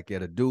shit like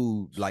that. A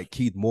dude like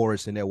Keith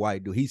Morris and that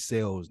white dude, he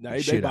sells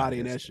they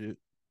bodying that shit.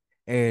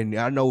 And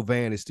I know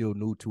Van is still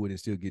new to it and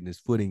still getting his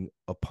footing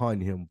upon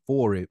him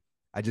for it.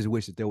 I just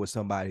wish that there was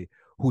somebody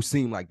who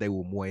seemed like they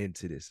were more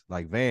into this.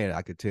 Like Van,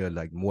 I could tell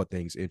like more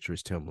things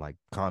interest him, like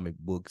comic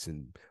books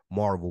and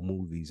Marvel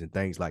movies and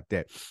things like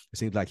that. It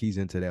seems like he's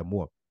into that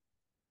more.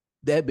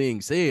 That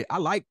being said, I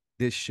like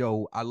this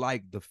show. I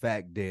like the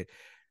fact that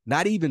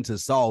not even to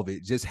solve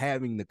it, just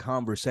having the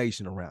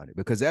conversation around it,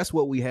 because that's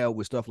what we have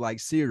with stuff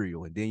like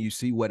Serial. And then you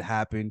see what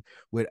happened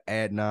with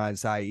Adnan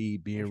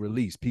Syed being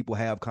released. People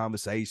have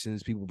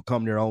conversations, people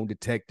become their own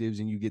detectives,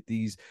 and you get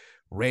these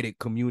Reddit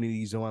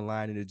communities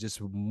online, and it's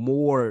just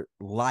more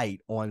light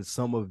on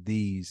some of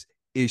these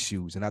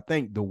issues. And I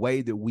think the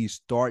way that we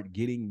start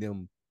getting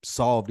them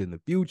solved in the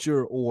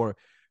future, or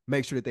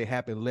make sure that they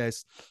happen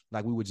less,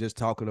 like we were just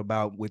talking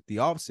about with the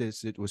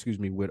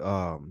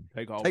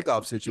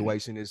Takeoff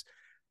situation, is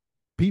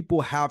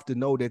people have to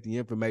know that the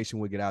information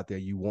will get out there.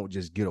 You won't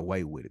just get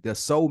away with it. There's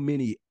so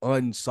many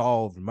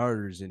unsolved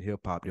murders in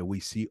hip hop that we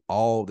see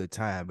all the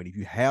time. And if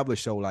you have a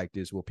show like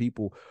this where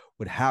people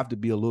would have to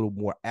be a little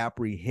more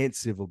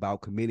apprehensive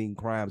about committing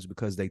crimes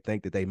because they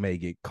think that they may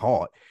get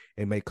caught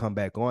and may come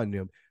back on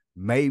them,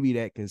 maybe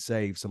that can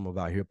save some of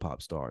our hip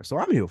hop stars. So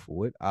I'm here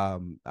for it. I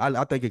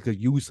think it could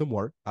use some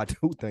work. I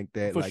do think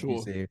that, for like sure.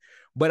 You said,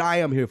 but I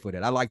am here for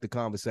that. I like the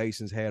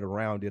conversations had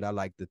around it. I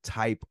like the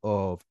type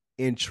of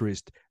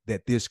interest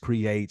that this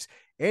creates,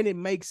 and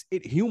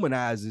it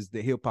humanizes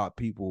the hip-hop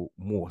people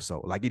more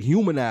so. Like, it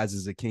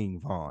humanizes a King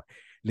Von.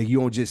 Like, you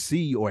don't just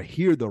see or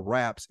hear the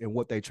raps and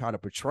what they try to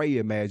portray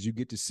him as. You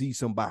get to see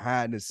some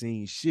behind the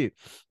scenes shit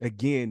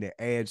again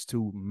that adds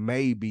to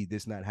maybe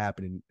this not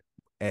happening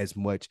as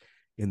much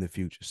in the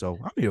future. So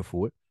I'm here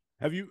for it.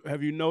 Have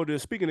you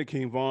noticed, speaking of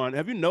King Von,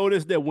 have you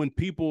noticed that when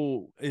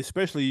people,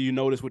 especially you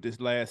notice with this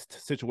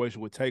last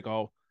situation with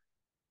Takeoff,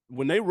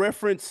 when they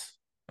reference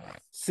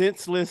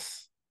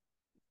senseless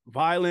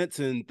violence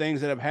and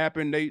things that have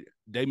happened,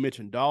 they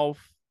mention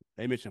Dolph,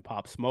 they mention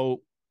Pop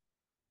Smoke,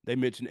 they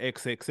mention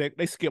XXX,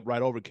 they skip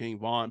right over King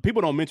Von.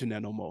 People don't mention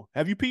that no more.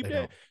 Have you peeped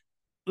that?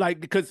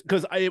 Like, because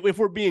if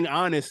we're being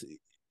honest,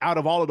 out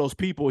of all of those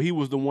people, he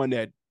was the one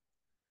that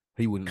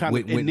he kind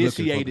of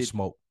initiated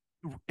smoke.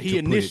 He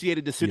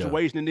initiated the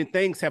situation, and then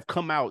things have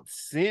come out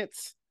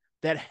since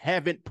that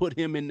haven't put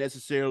him in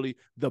necessarily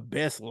the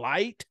best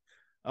light.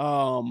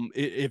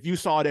 If you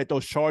saw that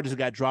those charges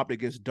got dropped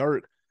against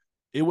Dirk,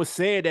 it was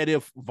said that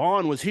if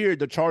Vaughn was here,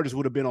 the charges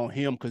would have been on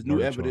him because new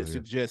evidence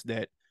suggests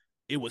that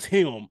it was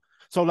him.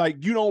 So,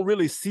 like, you don't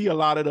really see a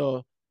lot of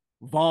the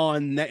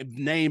Vaughn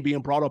name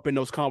being brought up in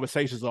those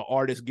conversations of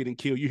artists getting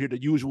killed. You hear the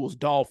usuals,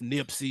 Dolph,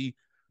 Nipsey.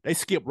 They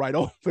skip right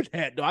over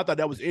that, though. I thought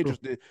that was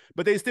interesting,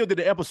 but they still did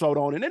the episode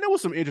on it, and there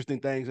was some interesting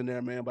things in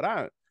there, man.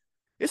 But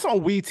it's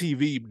on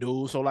WeTV,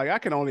 dude. So, like, I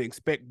can only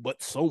expect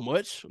but so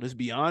much. Let's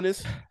be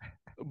honest.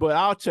 But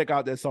I'll check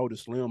out that Soulja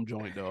Slim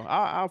joint, though.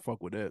 I'll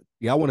fuck with that.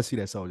 Yeah, I want to see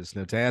that Soulja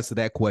Slim. To answer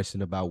that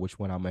question about which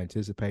one I'm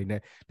anticipating,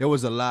 that there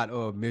was a lot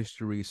of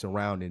mystery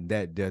surrounding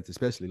that death,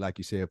 especially, like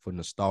you said, for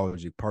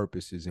nostalgic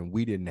purposes, and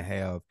we didn't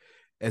have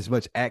as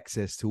much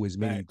access to as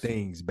many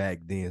things back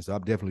then. So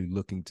I'm definitely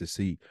looking to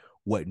see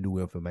what new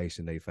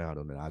information they found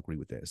on it. I agree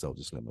with that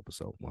Soulja Slim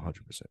episode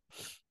 100%.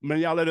 Man,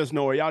 y'all let us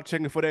know. Are y'all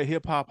checking for that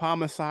Hip Hop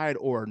Homicide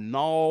or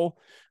no?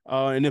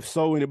 And if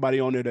so, anybody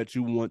on there that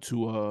you want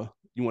to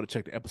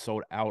check the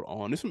episode out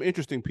on? There's some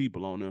interesting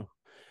people on there.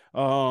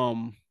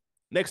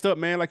 Next up,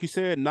 man, like you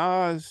said,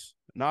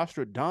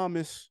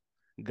 Nostradamus,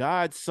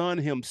 God's son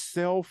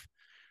himself,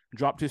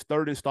 dropped his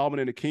third installment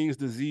in the King's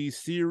Disease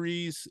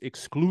series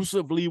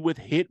exclusively with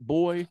Hit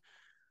Boy.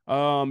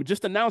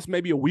 Just announced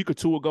maybe a week or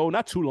two ago,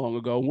 not too long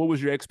ago. What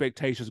was your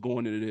expectations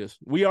going into this?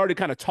 We already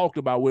kind of talked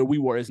about where we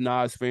were as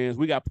Nas fans.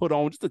 We got put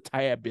on just a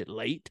tad bit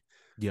late.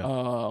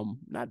 Yeah.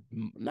 Not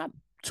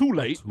too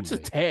late, just a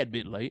tad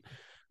bit late.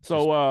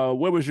 So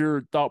what was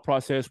your thought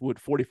process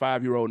with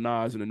 45-year-old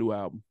Nas in the new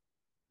album?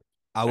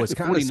 I was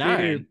kind of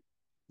scared.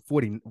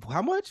 40,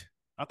 how much?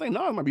 I think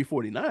Nas might be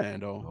 49,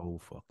 though.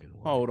 Oh, fucking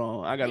way. Hold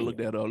on. I got to look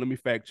that up. Let me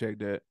fact check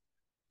that.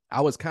 I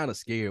was kind of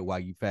scared while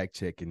you fact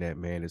checking that,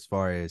 man, as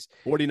far as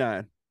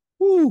 49.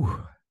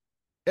 Woo.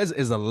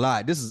 Is a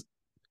lot. This is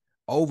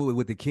over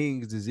with the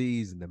King's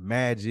Disease and the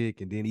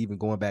Magic, and then even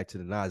going back to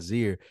the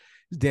Nasir,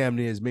 it's damn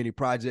near as many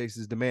projects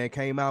as the man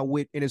came out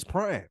with in his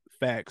prime.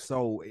 Facts.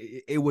 So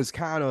it was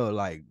kind of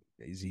like,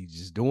 is he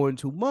just doing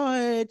too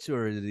much,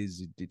 or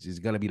is it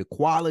just going to be the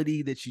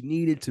quality that you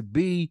need it to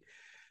be?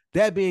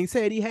 That being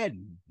said, he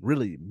hadn't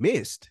really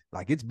missed.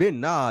 Like, it's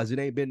been Nas. It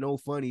ain't been no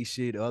funny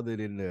shit other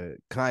than the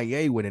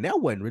Kanye one, and that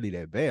wasn't really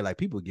that bad. Like,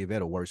 people give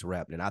that a worse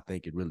rap than I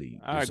think it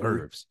really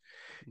deserves.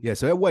 Yeah,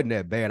 so it wasn't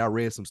that bad. I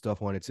read some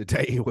stuff on it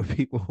today where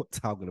people were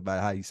talking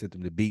about how he sent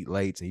them to beat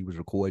lates and he was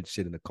recording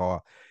shit in the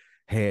car,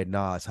 had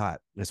Nas hot.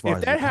 As far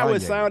as how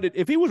it sounded,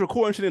 if he was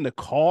recording shit in the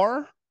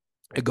car,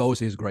 it goes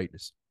to his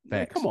greatness.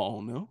 Man, come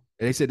on, no.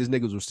 And they said these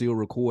niggas were still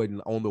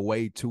recording on the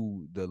way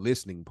to the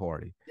listening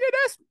party. Yeah,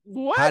 that's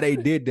what? How they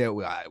did that.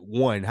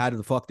 One, how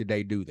the fuck did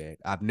they do that?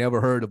 I've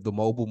never heard of the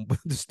mobile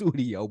the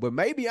studio, but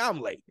maybe I'm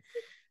late.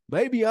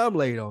 Maybe I'm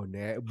late on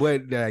that.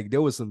 But like,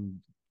 there was some.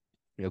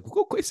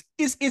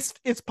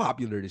 It's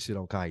popular to shit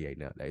on Kanye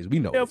nowadays. We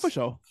know. Yeah, for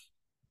sure.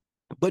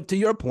 But to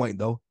your point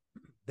though,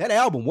 that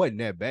album wasn't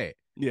that bad.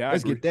 Yeah,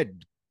 let's get that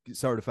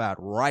certified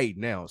right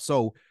now.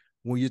 So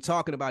when you're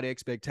talking about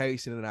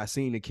expectation, and I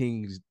seen the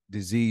King's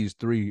Disease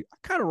 3, I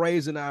kind of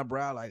raised an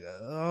eyebrow, like,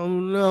 oh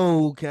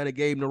no, kind of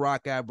gave him the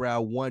rock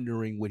eyebrow,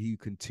 wondering would he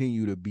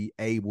continue to be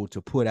able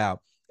to put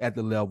out at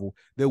the level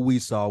that we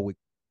saw with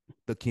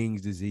the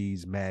King's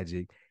Disease,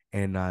 Magic,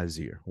 and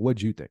Nasir.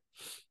 What'd you think?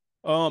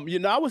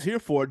 I was here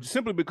for it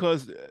simply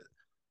because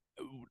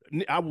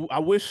I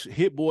wish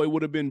Hit Boy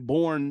would have been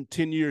born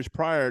 10 years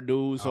prior,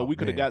 dude. So we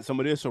could have got some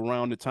of this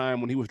around the time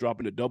when he was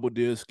dropping the double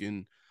disc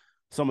and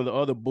some of the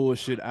other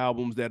bullshit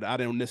albums that I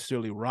don't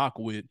necessarily rock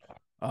with.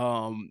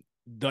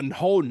 The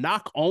whole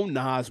knock on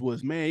Nas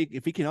was, man,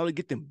 if he can only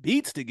get them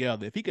beats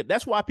together, if he could,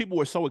 that's why people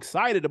were so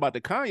excited about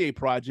the Kanye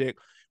project,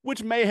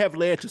 which may have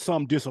led to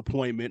some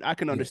disappointment. I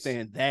can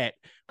understand that,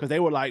 because they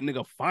were like,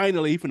 nigga,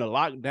 finally, from the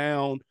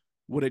lockdown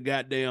with a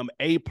goddamn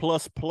A++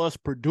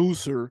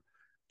 producer,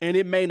 and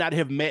it may not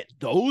have met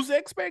those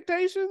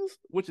expectations,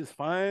 which is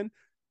fine.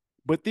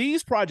 But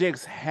these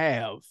projects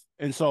have.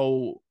 And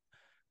so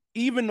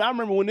even I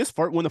remember when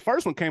the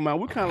first one came out,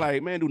 we're kind of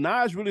like, man, do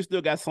Nas really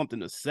still got something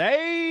to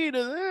say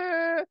to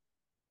that?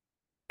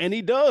 And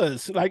he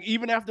does. Like,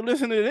 even after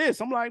listening to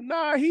this, I'm like,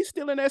 nah, he's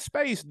still in that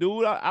space,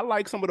 dude. I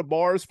like some of the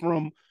bars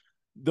from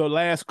the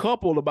last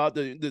couple about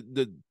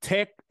the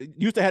tech.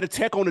 Used to have a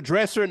tech on the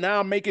dresser, now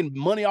I'm making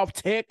money off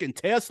tech and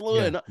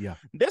Tesla.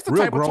 That's the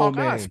type of talk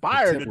I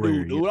aspire to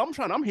do, dude.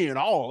 I'm hearing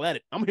all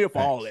that. I'm here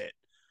for all that.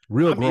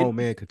 Real grown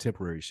man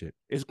contemporary shit.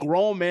 It's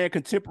grown man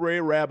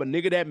contemporary rap, a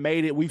nigga that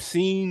made it. We've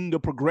seen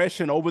the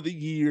progression over the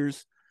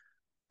years.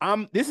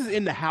 This is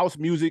in the house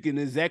music and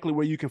exactly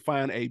where you can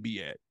find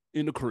AB at,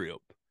 in the crib.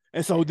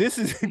 And so this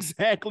is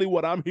exactly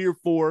what I'm here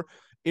for.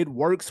 It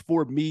works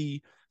for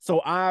me.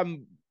 So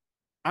I'm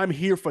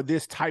here for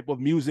this type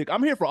of music.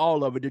 I'm here for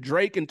all of it. The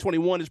Drake and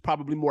 21 is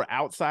probably more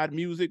outside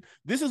music.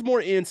 This is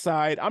more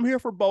inside. I'm here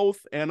for both,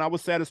 and I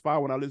was satisfied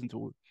when I listened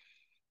to it.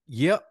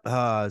 Yep.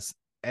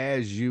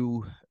 As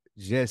you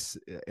just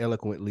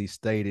eloquently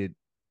stated,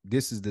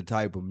 this is the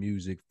type of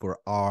music for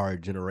our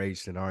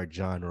generation, our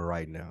genre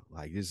right now.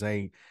 Like, this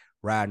ain't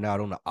riding out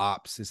on the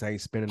ops. This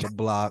ain't spinning the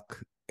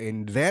block.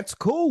 And that's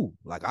cool.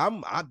 Like,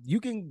 you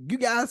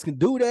guys can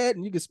do that,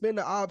 and you can spin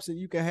the ops, and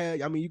you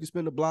can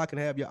spin the block and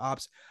have your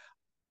ops.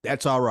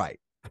 That's all right.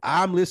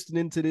 I'm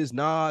listening to this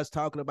Nas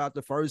talking about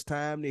the first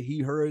time that he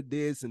heard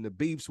this and the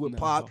beefs with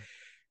Pac.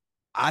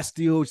 I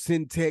still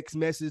send text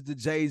messages to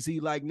Jay-Z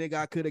like, nigga,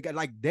 I could have got,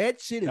 like,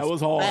 that shit is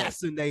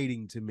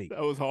fascinating to me.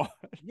 That was hard.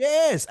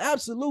 Yes,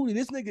 absolutely.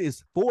 This nigga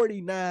is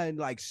 49,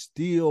 like,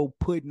 still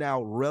putting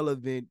out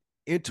relevant,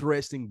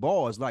 interesting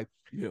bars. Like,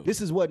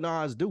 this is what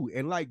Nas do.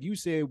 And like you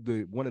said,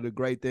 one of the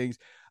great things,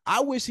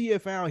 I wish he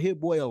had found Hit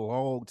Boy a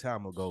long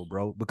time ago,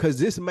 bro, because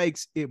this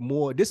makes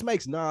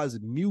Nas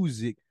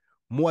music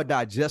more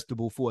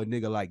digestible for a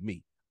nigga like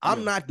me.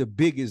 I'm not the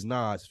biggest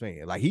Nas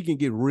fan. Like, he can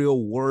get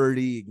real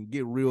wordy, it can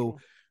get real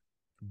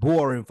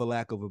boring, for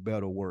lack of a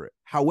better word.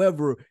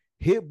 However,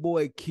 Hit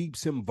Boy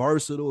keeps him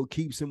versatile,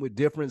 keeps him with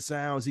different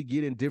sounds. He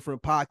get in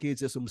different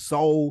pockets and some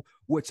soul,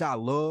 which I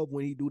love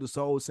when he do the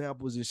soul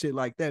samples and shit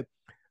like that.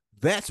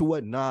 That's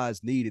what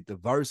Nas needed, the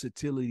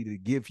versatility to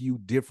give you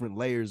different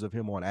layers of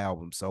him on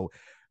albums. So,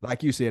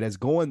 like you said, as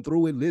going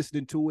through it,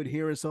 listening to it,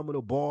 hearing some of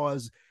the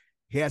bars,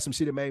 he had some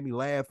shit that made me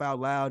laugh out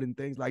loud and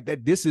things like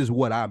that. This is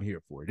what I'm here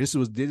for. This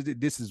is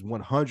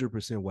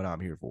 100% what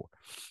I'm here for.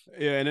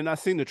 Yeah, and then I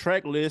seen the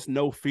track list,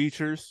 no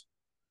features.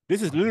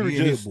 This is literally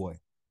just Hit Boy.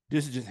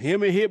 This is just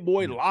him and Hit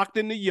Boy locked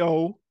in the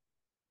yo.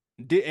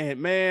 And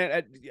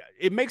man,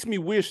 it makes me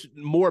wish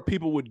more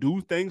people would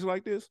do things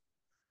like this.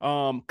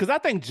 Because I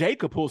think Jay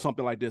could pull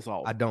something like this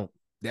off. I don't.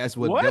 That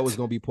was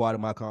gonna be part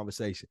of my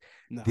conversation.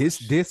 No, this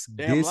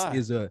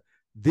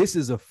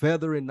is a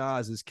feather in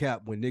Nas's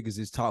cap when niggas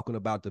is talking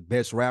about the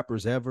best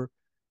rappers ever.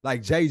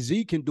 Like,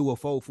 Jay-Z can do a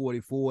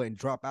 444 and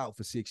drop out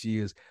for 6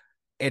 years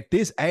at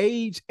this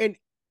age. And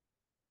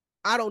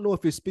I don't know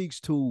if it speaks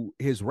to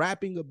his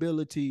rapping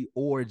ability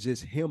or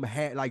just him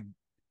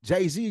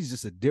Jay-Z is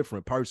just a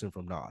different person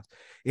from Nas.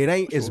 It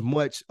ain't as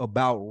much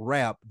about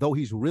rap, though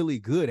he's really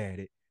good at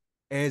it,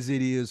 as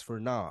it is for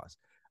Nas.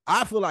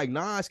 I feel like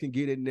Nas can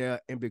get in there,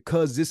 and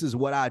because this is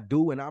what I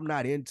do, and I'm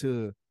not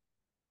into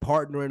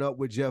partnering up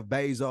with Jeff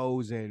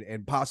Bezos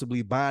and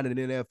possibly buying an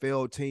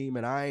NFL team,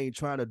 and I ain't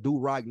trying to do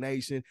Rock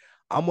Nation.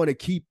 I'm going to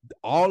keep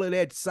all of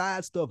that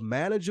side stuff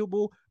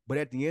manageable, but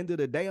at the end of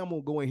the day, I'm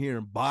going to go in here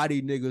and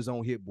body niggas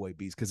on Hit Boy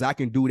beats because I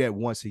can do that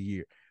once a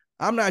year.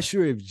 I'm not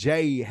sure if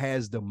Jay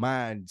has the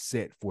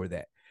mindset for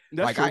that.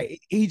 That's like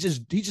he's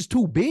just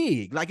too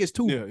big. Like it's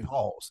too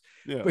pause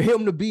for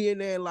him to be in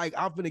there. Like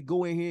I'm gonna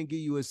go in here and give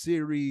you a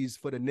series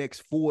for the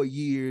next 4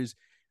 years.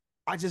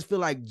 I just feel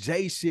like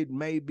Jay shit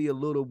may be a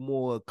little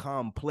more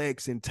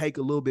complex and take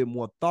a little bit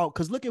more thought.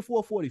 Cause look at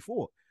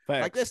 444.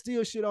 Facts. Like that's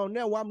still shit on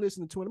there while I'm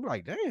listening to it. I'm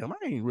like, damn, I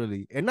ain't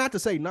really. And not to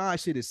say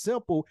shit is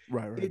simple.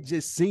 Right. It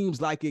just seems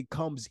like it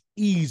comes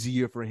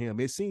easier for him.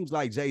 It seems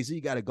like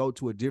Jay-Z got to go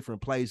to a different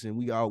place, and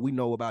we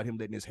know about him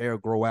letting his hair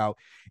grow out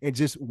and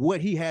just what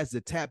he has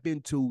to tap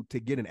into to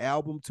get an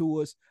album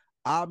to us.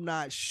 I'm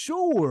not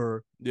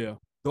sure. Yeah.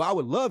 So I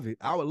would love it.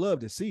 I would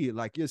love to see it,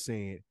 like you're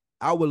saying.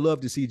 I would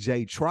love to see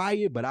Jay try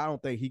it, but I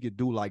don't think he could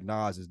do like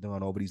Nas has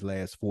done over these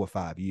last 4 or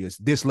 5 years,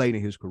 this late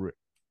in his career.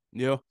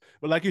 Yeah,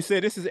 but like you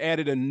said, this has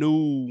added a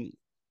new.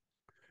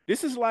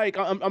 This is like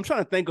I'm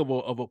trying to think of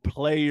a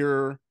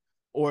player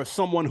or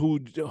someone who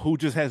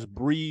just has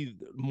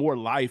breathed more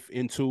life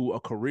into a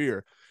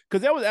career.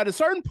 Because that was at a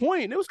certain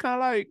point, it was kind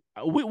of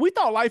like we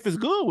thought Life is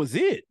Good was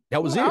it.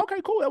 That was it. Okay,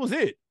 cool. That was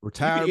it.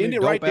 Retirement, end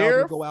it right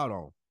there. Go out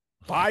on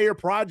Fire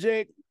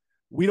Project.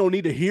 We don't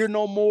need to hear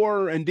no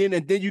more. And then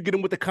you get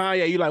him with the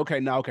Kanye. You're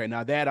like,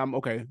 now that I'm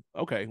okay.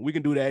 We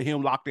can do that.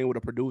 Him locked in with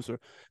a producer.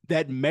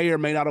 That may or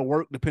may not have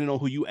worked depending on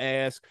who you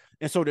ask.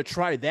 And so to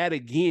try that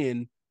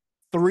again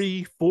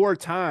 3-4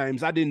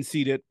 times, I didn't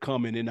see that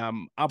coming. And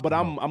I'm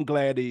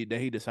glad that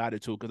he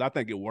decided to, because I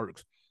think it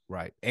works.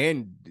 Right.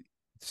 And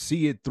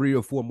see it 3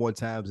 or 4 more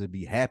times and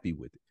be happy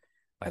with it.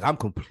 Like I'm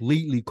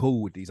completely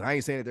cool with these. I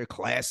ain't saying that they're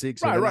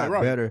classics or they're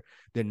not better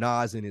than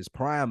Nas in his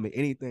prime or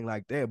anything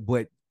like that.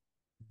 But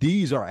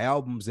these are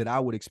albums that I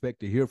would expect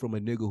to hear from a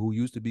nigga who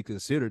used to be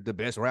considered the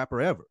best rapper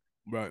ever.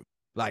 Right.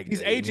 Like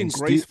he's aging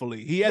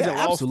gracefully. He hasn't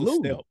lost a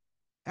step.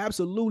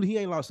 Absolutely. He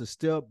ain't lost a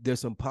step. There's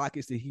some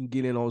pockets that he can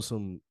get in on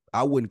some,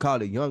 I wouldn't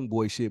call it young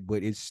boy shit,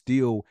 but it's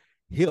still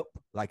hip.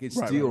 Like it's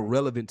still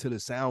relevant to the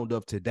sound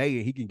of today.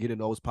 And he can get in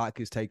those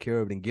pockets, take care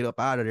of it, and get up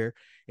out of there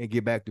and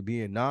get back to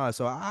being Nas.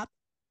 So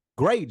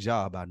great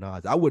job by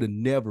Nas. I would have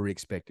never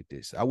expected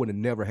this. I would have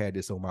never had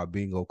this on my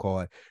bingo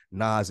card.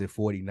 Nas at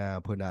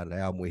 49 putting out an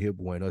album with Hit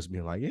Boy and us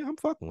being like, yeah, I'm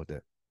fucking with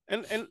that.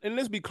 And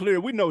let's be clear,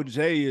 we know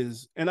Jay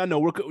is, and I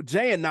know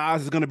Jay and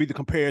Nas is going to be the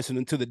comparison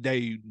until the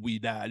day we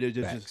die. They're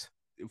just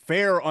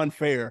fair or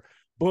unfair,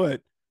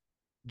 but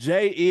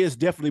Jay is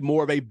definitely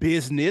more of a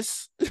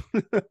business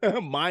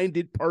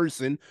minded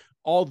person.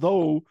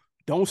 Although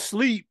don't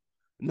sleep.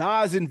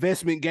 Nas'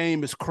 investment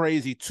game is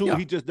crazy too. Yeah.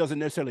 He just doesn't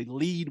necessarily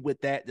lead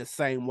with that the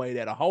same way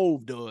that a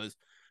Hove does.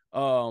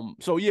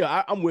 So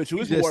yeah, I'm with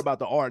you. It's more about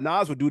the art.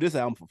 Nas would do this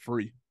album for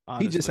free.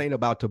 Honestly. He just ain't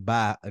about to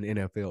buy an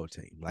NFL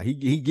team. Like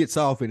he gets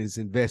off in his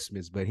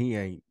investments, but he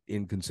ain't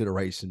in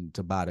consideration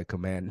to buy the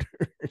Commanders.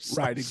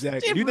 Right,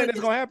 exactly. Do you think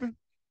that's gonna happen?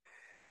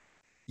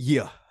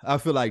 Yeah, I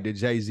feel like the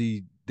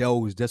Jay-Z,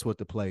 that's what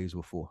the plays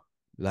were for.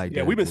 Like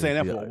we've been saying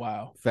that for a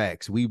while.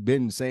 Facts. We've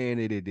been saying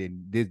it,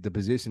 and the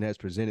position has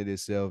presented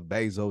itself.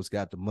 Bezos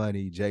got the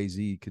money.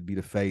 Jay-Z could be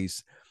the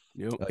face.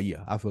 Yep.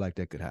 I feel like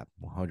that could happen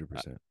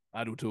 100%.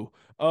 I do too.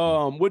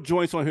 What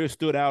joints on here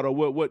stood out, or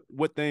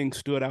what things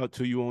stood out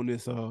to you on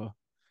this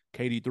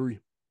KD3?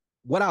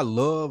 What I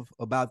love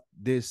about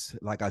this,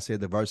 like I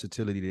said, the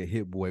versatility that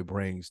Hit Boy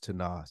brings to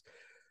Nas.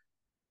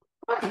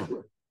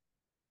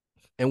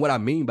 And what I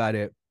mean by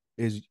that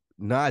is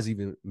Nas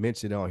even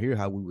mentioned on here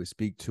how we would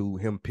speak to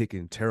him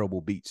picking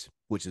terrible beats,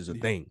 which is a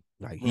thing.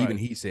 Like even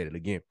he said it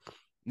again.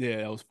 Yeah,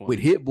 that was fun. With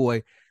Hit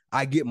Boy,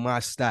 I get my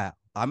style.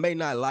 I may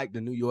not like the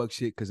New York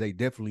shit because they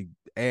definitely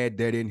add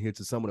that in here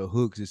to some of the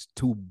hooks. It's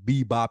too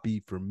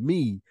beboppy for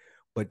me.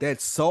 But that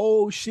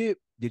soul shit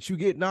that you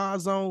get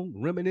Nas on,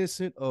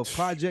 reminiscent of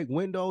Project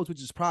Windows,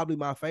 which is probably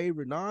my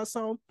favorite Nas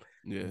song.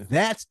 Yeah,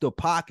 that's the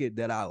pocket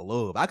that I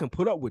love. I can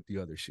put up with the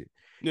other shit.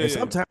 Yeah, and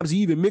sometimes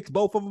you even mix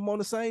both of them on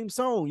the same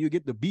song. You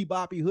get the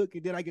beboppy hook,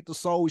 and then I get the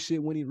soul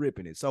shit when he's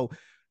ripping it. So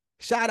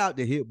shout out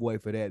to Hit Boy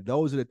for that.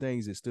 Those are the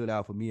things that stood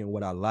out for me and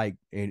what I like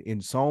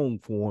in song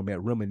form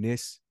at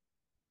Reminisce.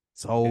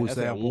 Soul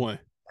sample. One.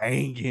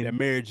 Banging. That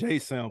Mary J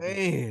sample.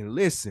 Man,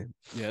 listen.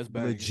 Yeah, it's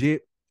banging.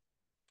 Legit.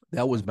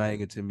 That was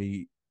banging to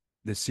me.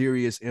 The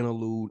Serious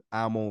interlude,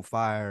 I'm on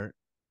Fire,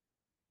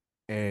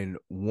 and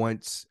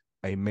Once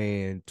a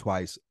Man,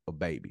 Twice a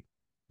Baby.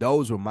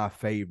 Those were my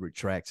favorite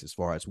tracks as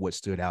far as what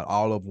stood out.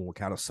 All of them were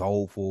kind of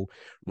soulful,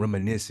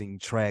 reminiscing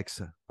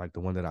tracks, like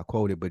the one that I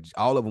quoted, but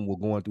all of them were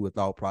going through a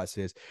thought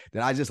process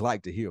that I just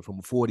like to hear from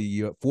a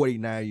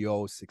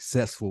 49-year-old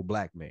successful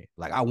black man.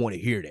 Like, I want to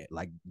hear that.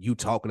 Like, you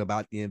talking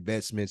about the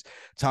investments,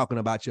 talking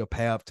about your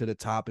path to the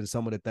top and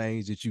some of the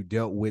things that you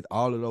dealt with,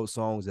 all of those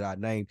songs that I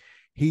named.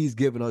 he's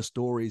giving us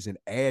stories and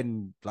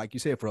adding, like you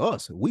said, for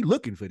us, we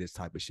looking for this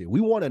type of shit.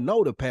 We want to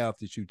know the path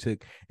that you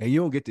took, and you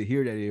don't get to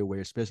hear that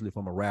anywhere, especially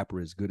from a rapper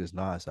as good as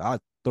Nas. So I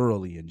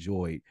thoroughly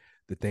enjoyed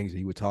the things that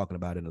he was talking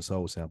about in the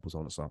soul samples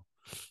on the song.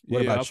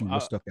 What about you?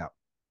 What stuck out?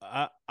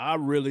 I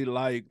really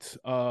liked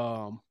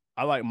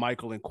I like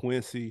Michael and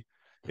Quincy,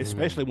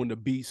 especially when the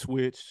beat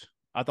switched.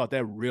 I thought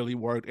that really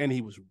worked, and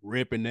he was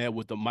ripping that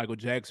with the Michael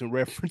Jackson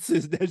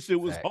references. That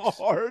shit was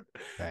hard.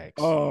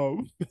 Facts.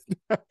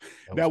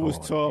 That was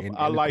tough. And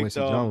I liked Quincy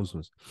Jones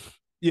was.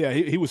 Yeah,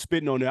 he was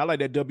spitting on there. I like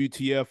that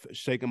WTF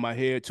shaking my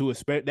head too.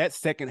 That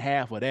second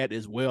half of that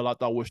as well, I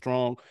thought was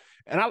strong.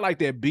 And I like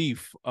that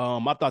beef.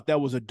 I thought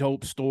that was a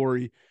dope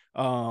story.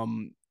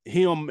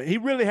 He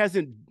really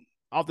hasn't,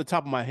 off the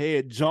top of my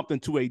head, jumped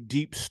into a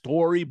deep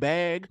story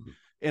bag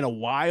in a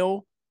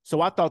while. So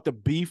I thought the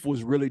beef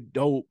was really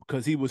dope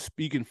because he was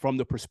speaking from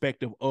the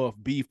perspective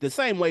of beef, the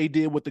same way he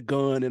did with the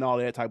gun and all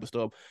that type of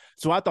stuff.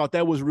 So I thought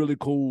that was really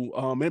cool.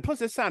 And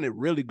plus it sounded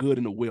really good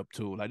in the whip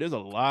too. Like there's a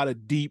lot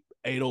of deep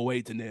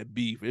 808s in that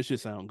beef. It should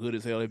sound good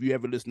as hell. If you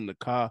ever listen to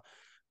Ka,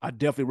 I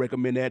definitely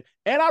recommend that.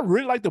 And I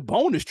really like the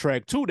bonus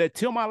track too. That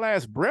Till My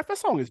Last Breath, that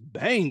song is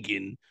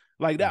banging.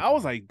 Like that, I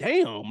was like,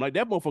 damn, like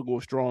that motherfucker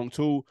was strong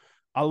too.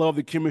 I love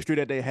the chemistry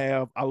that they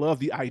have. I love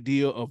the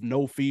idea of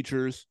no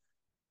features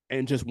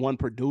and just one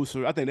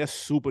producer. I think that's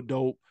super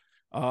dope.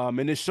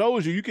 And it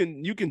shows you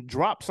can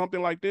drop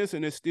something like this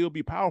and it still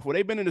be powerful.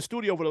 They've been in the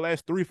studio for the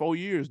last 3-4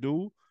 years,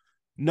 dude.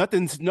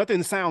 Nothing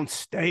sounds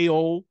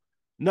stale.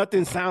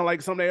 Nothing sound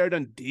like something they ever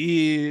done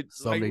did.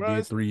 Something they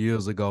did 3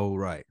 years ago,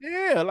 right?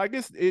 Yeah, like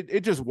this,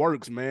 it just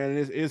works, man.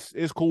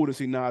 It's cool to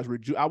see Nas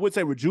I would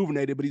say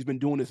rejuvenated, but he's been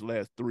doing this the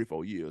last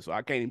 3-4 years, so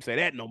I can't even say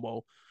that no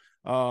more.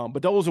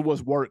 But those are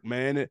what's work,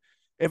 man.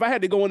 If I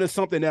had to go into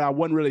something that I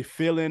wasn't really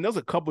feeling, there's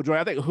a couple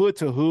joints. I think Hood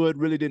to Hood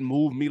really didn't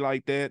move me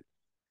like that.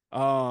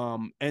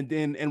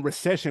 And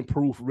Recession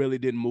Proof really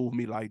didn't move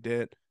me like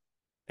that.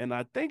 And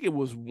I think it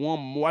was one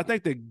more. I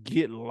think the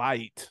Get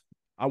Light,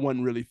 I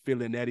wasn't really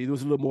feeling that. It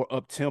was a little more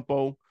up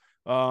tempo.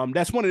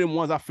 That's one of them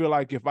ones I feel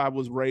like if I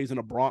was raised in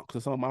a Bronx or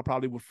something, I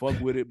probably would fuck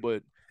with it,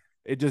 but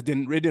it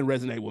didn't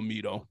resonate with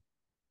me though.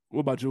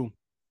 What about you?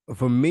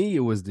 For me, it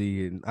was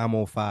the I'm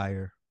on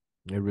Fire.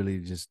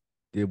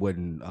 It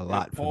wasn't a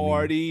lot for me.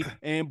 Party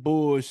and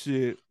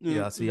bullshit.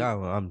 Yeah, see,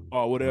 I'm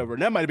or whatever.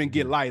 That might have been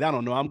Get Light. I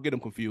don't know. I'm getting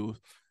confused.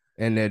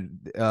 And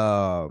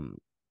that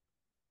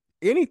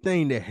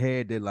anything that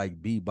had that like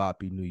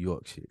beboppy New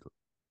York shit,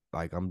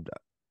 like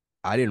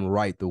I didn't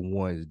write the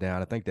ones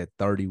down. I think that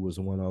 30 was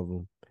one of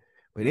them.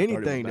 But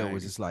anything that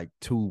was just like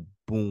too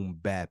boom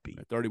bappy.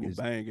 That 30 was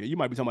banging. You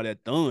might be talking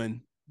about that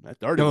Thun. That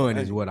 30 Thun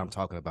is what I'm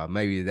talking about.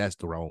 Maybe that's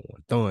the wrong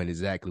one. Thun is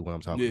exactly what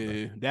I'm talking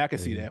about. Yeah, I can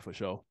see that for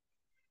sure.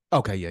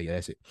 Okay, yeah,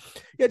 that's it.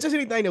 Yeah, just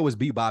anything that was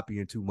beboppy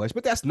and too much.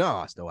 But that's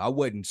Nas, though. I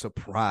wasn't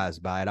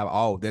surprised by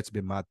it. That's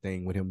been my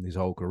thing with him his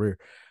whole career.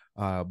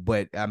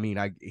 But I mean,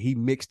 he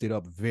mixed it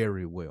up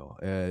very well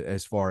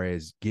as far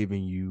as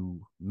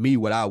giving me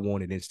what I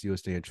wanted and still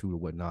staying true to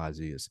what Nas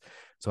is.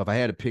 So if I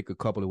had to pick a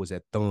couple, it was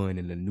that Thun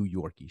and the New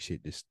Yorkie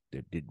shit.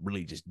 That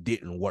really just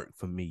didn't work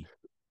for me.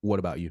 What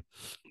about you?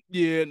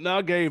 Yeah, no,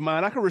 I gave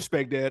mine. I can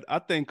respect that. I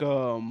think,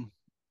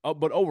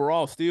 but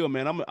overall, still,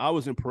 man, I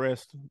was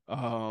impressed.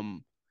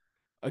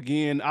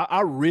 Again,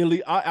 I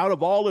really out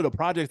of all of the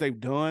projects they've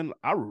done,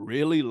 I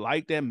really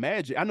like that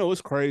Magic. I know it's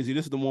crazy.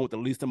 This is the one with the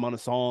least amount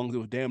of songs. It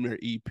was damn near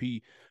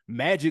EP.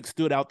 Magic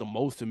stood out the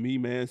most to me,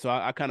 man. So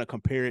I kind of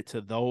compare it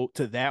to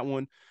that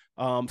one.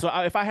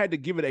 If I had to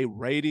give it a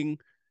rating,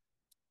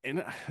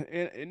 and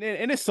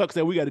it sucks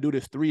that we got to do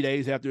this 3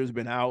 days after it's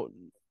been out.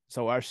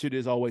 So our shit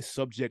is always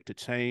subject to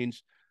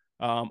change.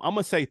 I'm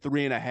gonna say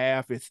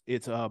 3.5.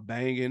 It's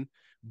banging.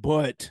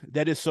 But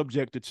that is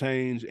subject to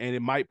change, and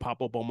it might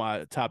pop up on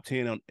my top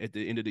 10 at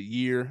the end of the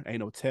year. Ain't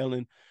no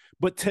telling.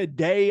 But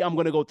today, I'm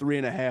going to go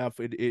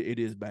 3.5. It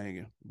is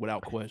banging,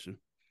 without question.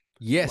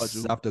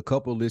 Yes, after a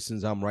couple of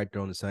listens, I'm right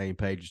there on the same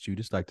page as you.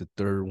 Just like the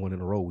third one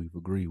in a row we've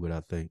agreed with,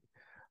 I think.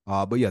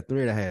 But yeah,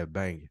 3.5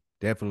 banging.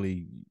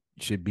 Definitely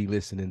should be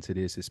listening to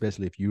this,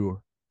 especially if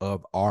you're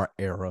of our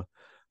era.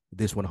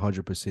 This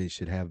 100%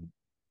 should have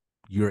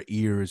your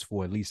ears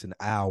for at least an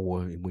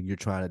hour when you're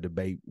trying to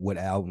debate what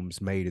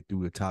albums made it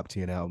through the top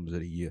 10 albums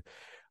of the year.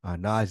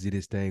 Nas did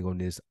his thing on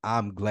this.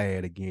 I'm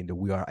glad, again, that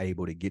we are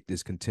able to get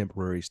this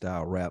contemporary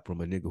style rap from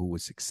a nigga who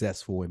was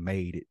successful and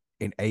made it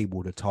and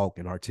able to talk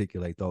and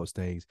articulate those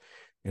things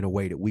in a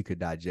way that we could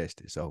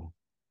digest it. So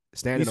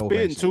standing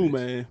ovation. He's spitting too,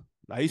 man.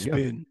 Like, he's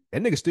spitting.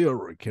 That nigga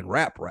still can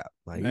rap.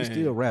 Like, he's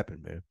still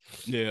rapping, man.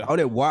 Yeah. All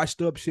that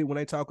washed up shit when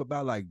they talk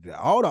about, like,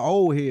 all the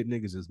old head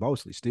niggas is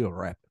mostly still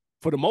rapping.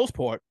 For the most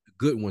part.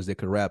 Good ones that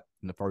could rap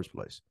in the first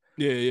place.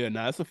 Yeah,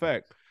 that's a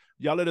fact.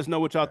 Y'all let us know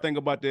what y'all think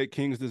about that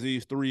King's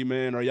Disease 3,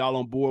 man. Are y'all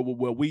on board with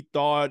what we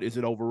thought? Is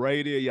it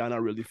overrated? Y'all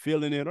not really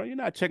feeling it? Or you're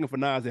not checking for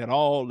Nas at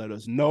all? Let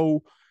us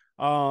know.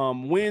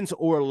 Wins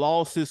or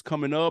losses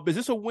coming up. Is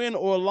this a win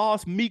or a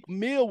loss? Meek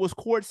Mill was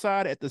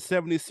courtside at the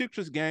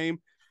 76ers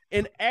game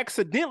and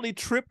accidentally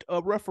tripped a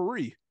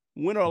referee.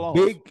 Win or loss?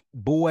 Big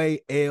boy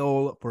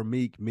L for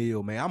Meek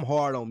Mill, man. I'm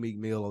hard on Meek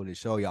Mill on this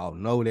show. Y'all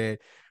know that.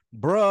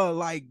 Bruh,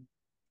 like,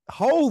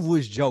 Hove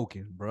was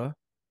joking, bruh.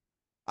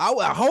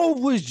 Hove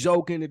was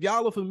joking. If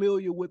y'all are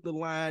familiar with the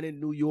line in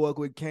New York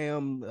with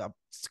Cam,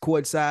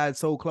 courtside,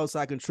 so close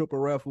I can trip a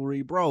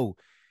referee, bro.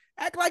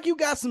 Act like you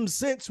got some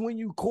sense when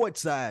you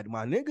courtside,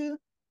 my nigga.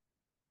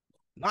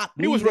 Not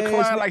he was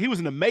reclined like he was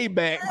in the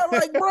Maybach. Yeah,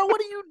 like, bro, what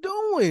are you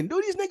doing?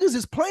 Dude, these niggas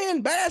is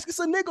playing baskets.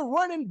 A nigga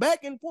running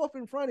back and forth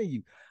in front of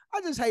you.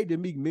 I just hate that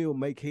Meek Mill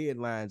make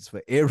headlines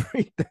for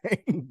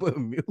everything but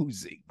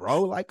music,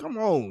 bro. Like, come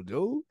on,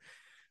 dude.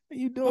 What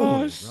you doing?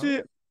 Oh,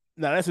 shit.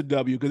 Nah, that's a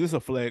W because it's a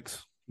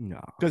flex. No.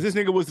 Because this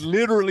nigga was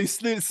literally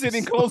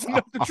sitting close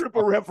enough to trip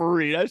a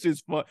referee. That's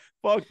just fuck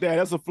that.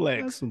 That's a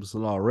flex. That's some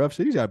slow ref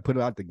shit. You got to put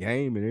it out the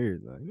game and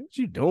everything. What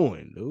you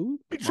doing, dude?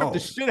 He tripped the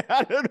shit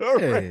out of the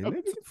ref. Nigga,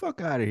 get the fuck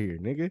out of here,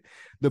 nigga.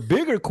 The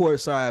bigger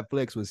courtside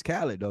flex was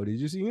Khaled, though. Did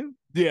you see him?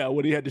 Yeah,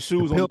 when he had the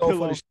shoes on the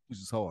pillow. The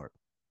shoes is hard.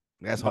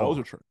 That's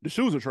hard. The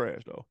shoes are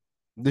trash, though.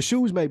 The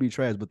shoes may be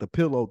trash, but the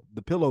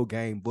pillow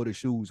game for the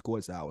shoes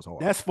courtside was hard.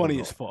 That's funny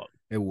as fuck.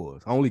 It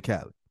was. Only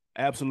Khaled.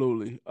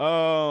 Absolutely.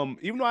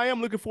 Even though I am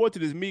looking forward to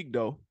this Meek,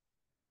 though.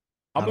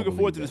 I'm looking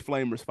forward to this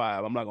Flamers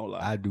 5. I'm not gonna lie.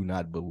 I do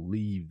not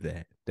believe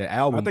that. The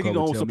album I think he's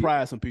gonna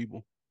surprise some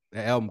people.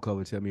 The album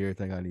cover tell me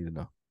everything I need to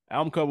know.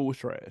 Album cover was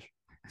trash.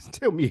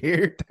 Tell me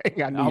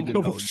everything I need to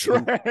know. Was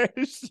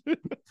trash.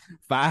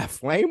 5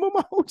 flame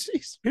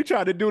emojis. He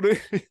tried to do the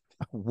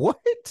what?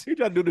 He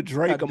tried to do the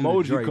Drake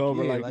emoji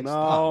cover. Yeah, like no,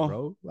 stop,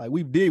 bro. Like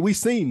we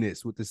seen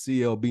this with the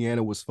CLB and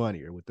it was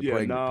funnier with the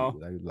pregnant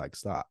people. Like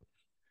stop.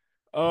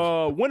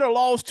 Win or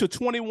loss to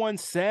 21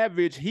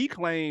 Savage. He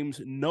claims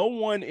no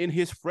one in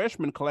his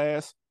freshman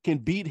class can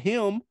beat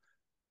him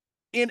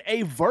in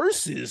a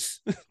versus.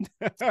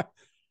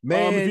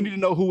 Man, if you need to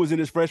know who was in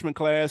his freshman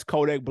class,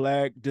 Kodak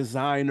Black,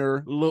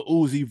 Designer, Lil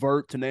Uzi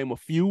Vert, to name a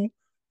few.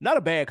 Not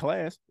a bad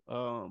class.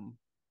 No,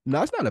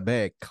 it's not a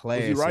bad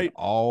class at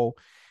all.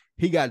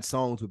 He got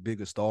songs with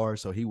bigger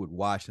stars, so he would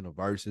watch in the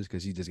verses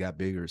because he just got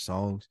bigger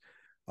songs.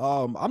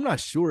 I'm not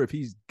sure if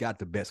he's got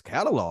the best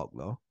catalog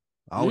though.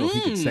 I don't know if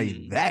he could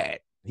say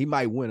that. He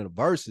might win in the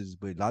verses,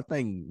 but I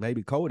think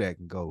maybe Kodak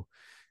can go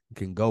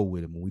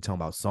with him when we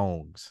talking about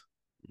songs.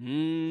 What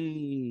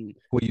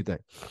do you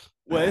think?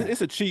 Well,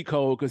 it's a cheat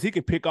code because he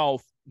can pick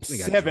off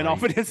 7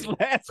 off of this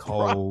last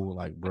code.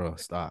 Like, bro,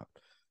 stop.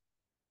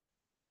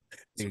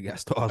 He got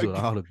stars with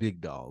all the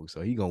big dogs,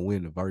 so he gonna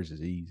win the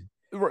verses easy.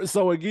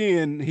 So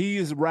again,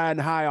 he's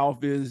riding high off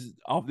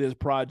this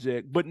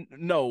project, but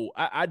no,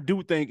 I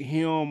do think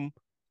him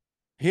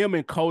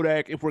and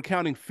Kodak, if we're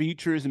counting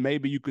features,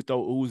 maybe you could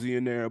throw Uzi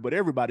in there, but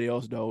everybody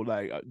else though,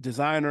 like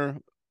Designer,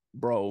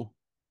 bro.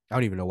 I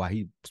don't even know why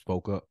he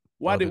spoke up.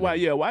 Why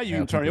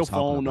you turn your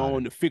phone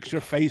on to fix your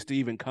face to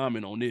even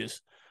comment on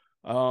this?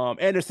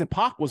 Anderson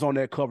 .Paak was on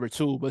that cover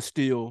too, but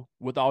still,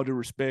 with all due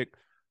respect,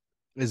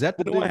 is that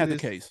the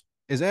case?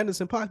 Is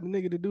Anderson .Paak the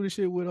nigga to do the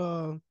shit with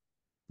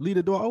leave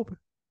the door open?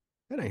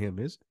 That ain't him,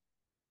 is it?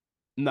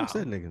 Nah. What's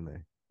that nigga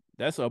name?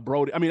 That's a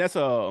Brody. I mean, that's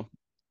a.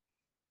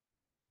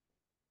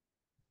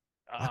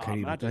 I can't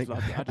even think.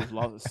 I just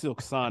lost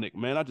Silk Sonic,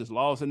 man. I just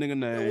lost a nigga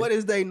name. What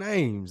is their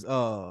names?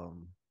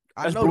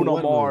 That's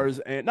Bruno Mars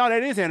and no,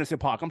 that is Anderson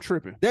 .Paak. I'm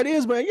tripping. That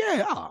is, man.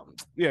 Yeah.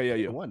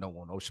 Yeah. One don't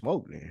want no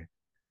smoke then.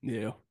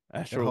 Yeah,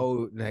 that's true.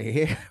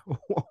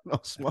 Want no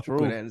smoke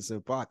with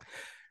Anderson .Paak.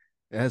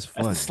 That's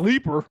funny. That's a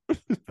sleeper.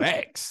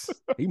 Facts.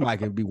 He might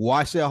can be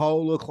wash that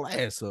whole little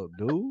class up,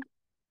 dude.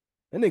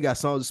 And they got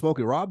songs of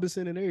Smokey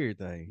Robinson and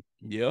everything.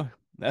 Yeah,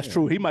 that's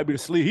true. He might be the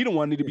sleep. He don't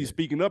want to need to be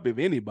speaking up if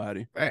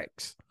anybody.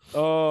 Facts.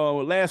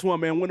 Last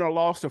one, man. Win or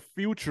loss to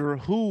Future,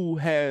 who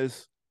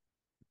has.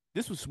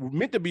 This was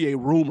meant to be a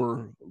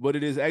rumor, but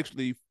it is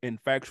actually and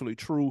factually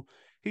true.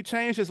 He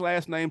changed his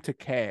last name to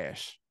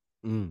Cash.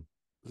 Is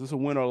this a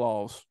win or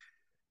loss?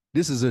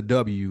 This is a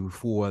W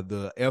for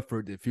the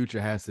effort that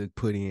Future has to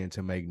put in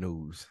to make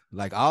news.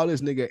 Like, all this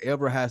nigga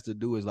ever has to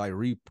do is like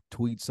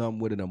retweet something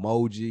with an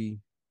emoji,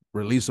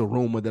 release a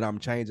rumor that I'm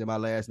changing my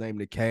last name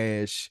to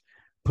Cash,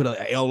 put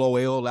a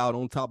LOL out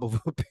on top of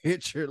a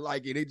picture,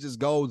 like it just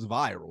goes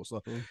viral.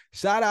 So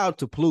shout out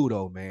to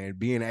Pluto, man,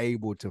 being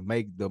able to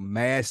make the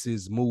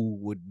masses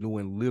move with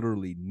doing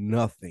literally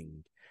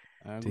nothing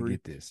to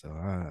get this. So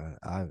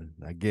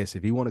I guess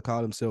if he want to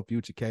call himself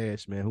Future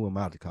Cash, man, who am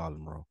I to call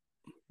him, bro?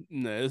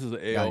 Nah, this is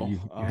an L.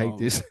 You hate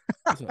this?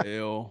 It's an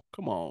L.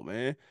 Come on,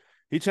 man.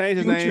 He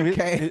changed his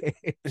name.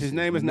 His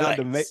name is now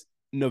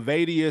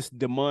Nevadius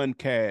Demond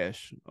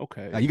Cash.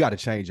 Okay. Now you got to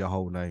change your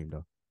whole name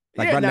though.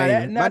 Like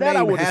yeah, my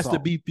name has to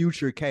be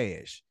Future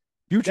Cash.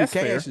 Future That's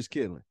Cash fair. is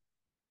killing.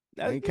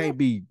 It can't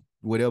be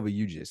whatever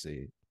you just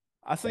said.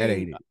 That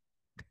ain't it.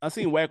 I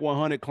seen Wack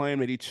 100 claim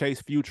that he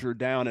chased Future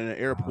down in an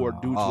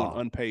airport due to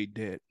an unpaid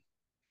debt.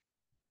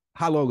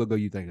 How long ago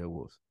you think that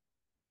was?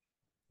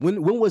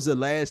 When was the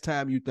last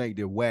time you think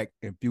that Wack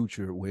and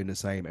Future were in the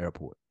same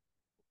airport?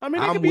 I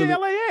mean, they could be in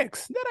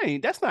LAX.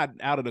 That's not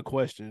out of the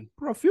question.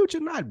 Bro,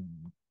 Future not.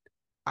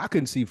 I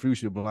couldn't see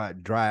Future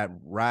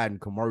riding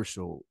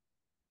commercial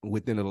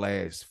within the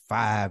last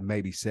 5,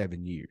 maybe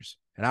 7 years.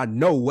 And I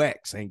know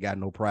Wax ain't got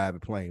no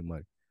private plane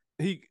money.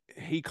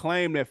 He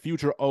claimed that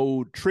Future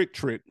owed Trick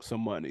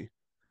some money.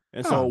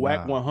 And so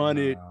Wack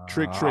 100,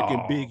 Trick,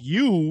 and Big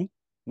U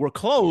were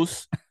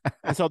close.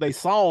 And so they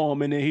saw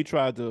him, and then he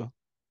tried to.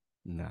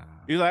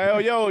 He's like,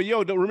 oh,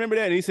 yo, don't remember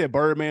that? And he said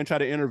Birdman tried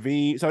to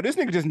intervene. So this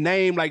nigga just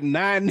named like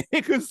 9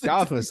 niggas. I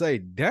was gonna say,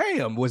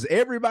 damn, was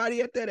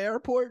everybody at that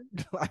airport?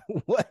 Like,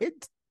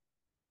 what?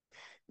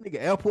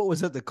 Nigga, airport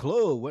was at the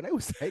club when they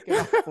was taking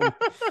off from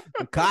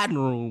the cotton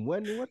room.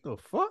 What the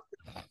fuck?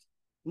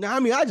 No,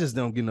 I mean, I just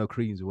don't get no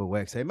credence to what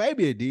Wax said.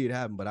 Maybe it did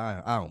happen, but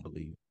I don't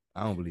believe it.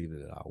 I don't believe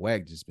it at all.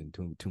 Wax just been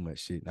doing too much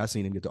shit. I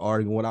seen him get to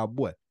arguing with our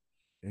boy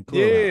in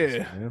Clubhouse. Yeah.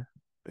 Man.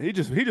 He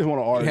just want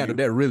to argue. He handled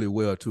that really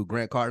well too.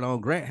 Grant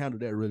Cardone. Grant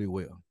handled that really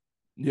well.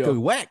 Yeah. Because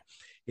Wack,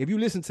 if you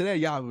listen to that,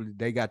 y'all,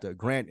 they got the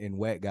Grant and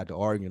Wack got to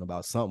arguing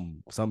about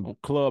something. Some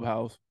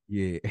Clubhouse.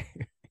 Yeah.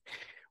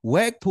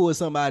 Wack pulled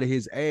somebody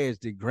his ass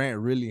that Grant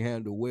really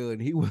handled well,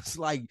 and he was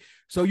like,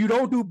 "So you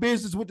don't do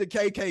business with the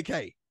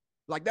KKK?"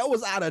 Like that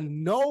was out of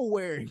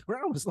nowhere. And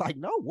Grant was like,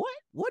 "No, what?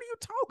 What are you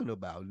talking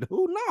about, dude?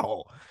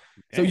 No."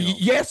 So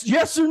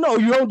yes or no,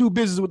 you don't do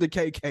business with the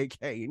KKK?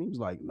 And he was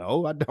like,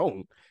 "No, I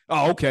don't."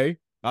 Oh, okay.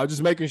 I was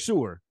just making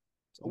sure.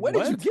 So where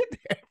did you get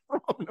that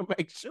from to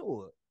make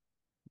sure?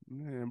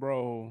 Man,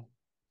 bro.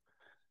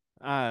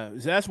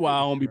 That's why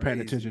I don't be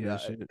paying attention to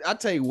that shit. I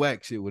take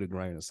Wack shit with a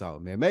grain of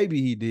salt, man.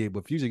 Maybe he did,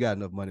 but Future got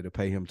enough money to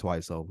pay him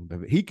twice over.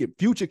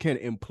 Future can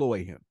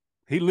employ him.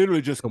 He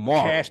literally just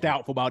cashed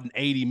out for about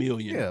 $80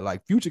 million. Yeah,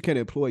 like Future can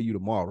employ you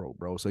tomorrow,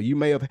 bro. So you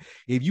may have,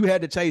 if you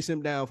had to chase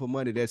him down for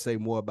money, that say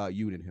more about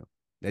you than him.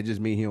 That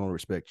just means he don't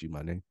respect you,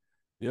 my nigga.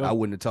 Yep. I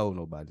wouldn't have told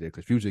nobody that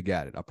because Future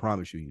got it. I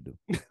promise you, he do.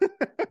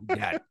 He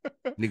got it.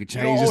 Nigga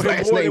changed his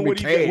last name to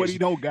Cash. What he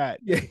don't got?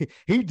 Yeah,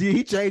 he did.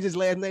 He changed his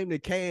last name to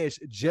Cash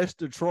just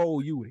to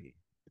troll you.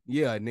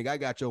 Yeah, nigga, I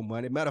got your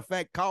money. Matter of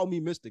fact, call me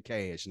Mr.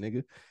 Cash,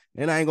 nigga,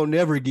 and I ain't gonna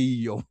never give you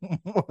your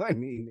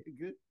money,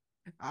 nigga.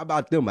 How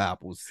about them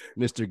apples,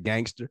 Mr.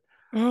 Gangster?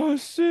 Oh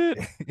shit.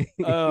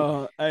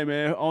 Hey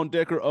man, on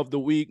Decker of the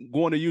Week,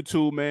 going to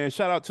YouTube, man.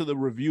 Shout out to the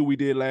review we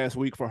did last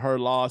week for Her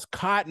Loss.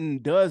 Cotton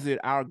Does It,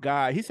 our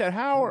guy. He said,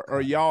 how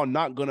are y'all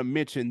not gonna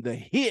mention the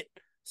hit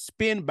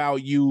Spin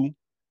About You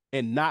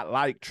and not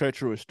like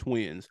Treacherous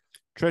Twins?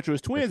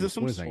 Treacherous Twins is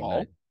some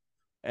slaw.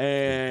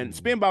 And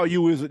Spin About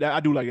You is,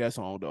 I do like that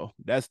song though.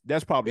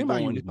 That's probably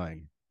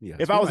going. Yeah.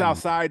 If I was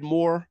outside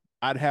more,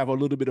 I'd have a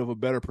little bit of a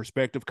better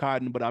perspective,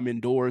 Cotton, but I'm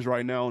indoors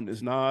right now and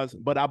it's Nas.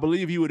 But I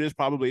believe you, it is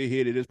probably a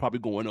hit. It is probably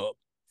going up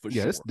for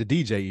sure. Yeah, it's the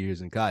DJ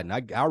ears in Cotton.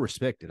 I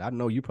respect it. I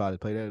know you probably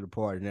play that at a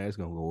party and it's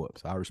going to go up.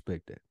 So I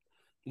respect that.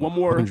 One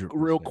more 100%.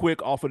 Real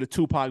quick off of the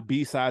Tupac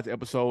B-Sides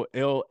episode,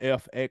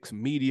 LFX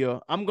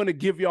Media. I'm going to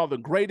give y'all the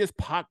greatest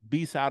Pac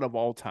B-side of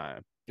all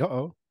time.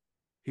 Uh-oh.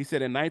 He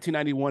said in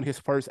 1991, his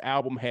first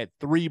album had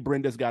 3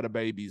 Brenda's Got a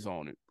Babies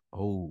on it.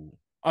 Oh.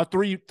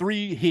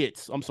 Three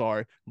hits. I'm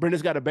sorry.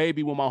 Brenda's Got a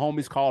Baby, When My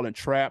Homies Call, and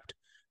Trapped.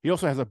 He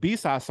also has a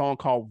B-side song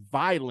called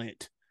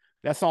Violent.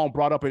 That song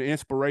brought up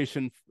as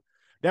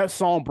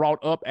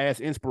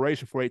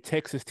inspiration for a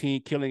Texas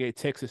teen killing a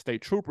Texas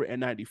state trooper in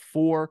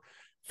 94.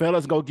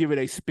 Fellas, go give it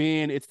a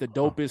spin. It's the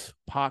dopest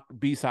Pac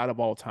B-side of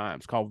all time.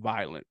 It's called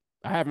Violent.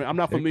 I'm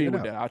not familiar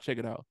with that. I'll check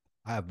it out.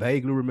 I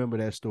vaguely remember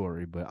that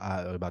story, but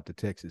about the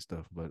Texas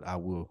stuff, but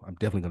I'm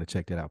definitely going to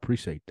check that out.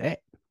 Appreciate that.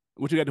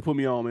 What you got to put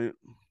me on, man?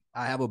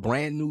 I have a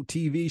brand new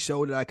TV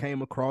show that I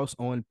came across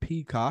on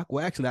Peacock.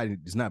 Well, actually,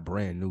 it's not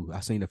brand new.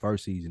 I seen the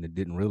first season and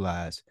didn't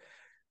realize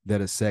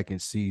that a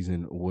second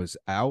season was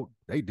out.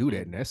 They do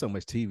that, and there's so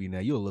much TV now.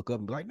 You'll look up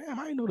and be like, damn,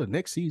 I didn't know the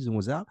next season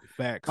was out.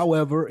 Facts.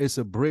 However, it's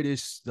a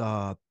British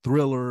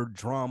thriller,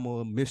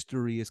 drama,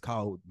 mystery. It's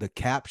called The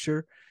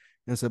Capture.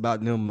 It's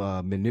about them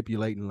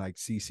manipulating like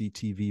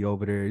CCTV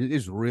over there.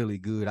 It's really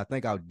good. I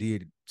think I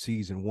did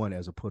season 1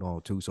 as a put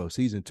on too. So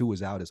season 2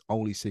 is out. It's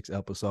only 6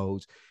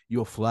 episodes.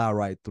 You'll fly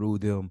right through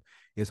them.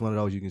 It's one of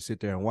those you can sit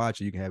there and watch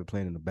it. You can have it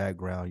playing in the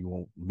background. You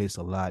won't miss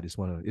a lot.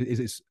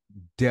 It's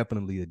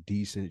definitely a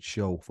decent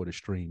show for the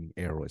streaming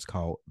era. It's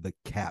called The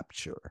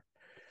Capture.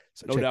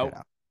 So no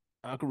doubt.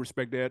 I can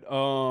respect that.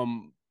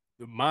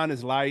 Mine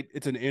is light.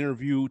 It's an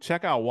interview.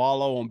 Check out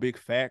Wallow on Big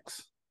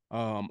Facts.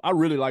 I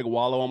really like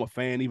Wallow. I'm a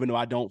fan, even though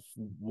I don't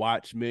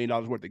watch $1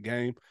 million worth of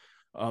game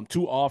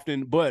too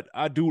often. But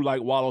I do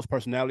like Wallow's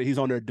personality. He's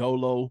on there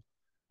dolo.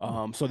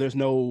 So there's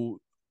no,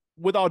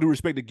 with all due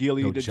respect to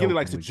Gilly, Gilly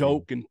likes to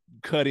joke and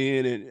cut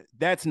in, and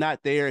that's not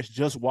there. It's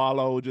just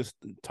Wallow, just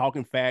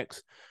talking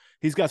facts.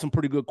 He's got some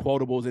pretty good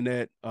quotables in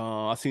that.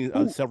 I've seen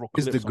several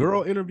clips. Is the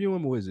girl interviewing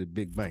him, or is it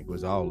Big Bank?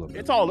 Was all of them?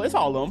 It's all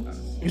of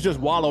them. It's just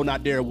Wallow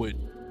not there with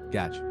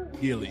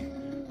Gilly.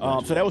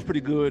 So that was pretty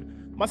good.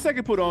 My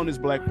second put on is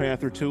Black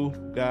Panther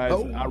 2, guys.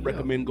 I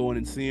recommend going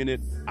and seeing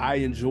it. I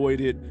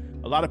enjoyed it.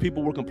 A lot of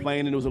people were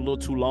complaining it was a little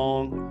too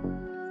long.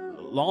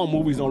 Long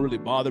movies don't really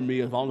bother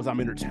me as long as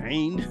I'm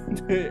entertained.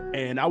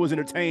 And I was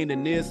entertained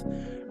in this.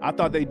 I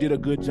thought they did a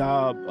good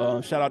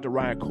job. Shout out to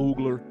Ryan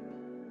Coogler.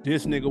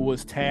 This nigga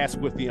was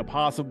tasked with the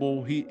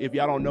impossible. If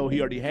y'all don't know, he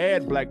already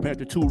had Black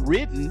Panther 2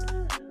 written,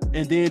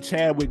 and then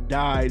Chadwick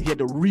died. He had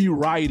to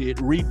rewrite it,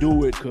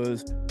 redo it,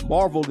 because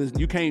Marvel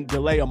you can't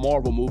delay a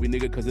Marvel movie,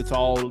 nigga, because it's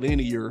all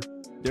linear.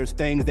 There's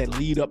things that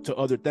lead up to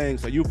other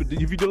things. So if you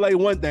delay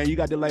one thing, you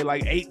got to delay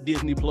like 8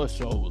 Disney Plus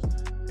shows,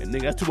 and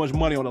nigga, that's too much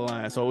money on the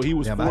line. So he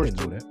was forced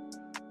to.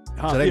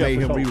 So they made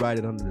him rewrite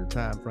it under the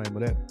time frame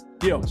of that.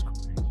 Yeah,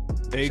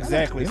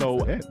 exactly. So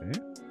that,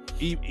 man.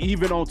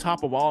 Even on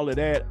top of all of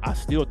that, I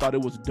still thought it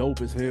was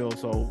dope as hell.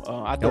 So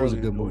I thought that was a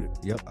good movie.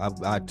 Yep,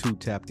 I too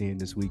tapped in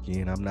this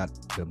weekend. I'm not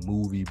the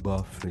movie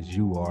buff as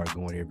you are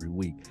going every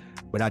week,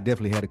 but I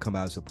definitely had to come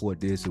out and support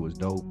this. It was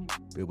dope.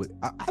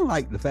 I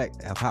like the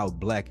fact of how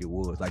black it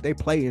was. Like, they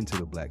play into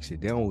the black shit.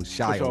 They don't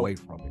shy away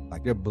from it.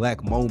 Like, there are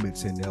black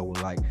moments in there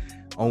where like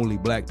only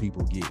black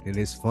people get, and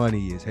it's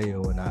funny as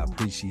hell, and I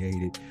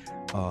appreciate it.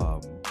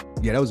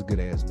 Yeah, that was a good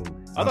ass movie.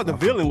 I thought the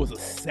villain was a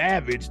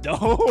savage,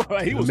 though.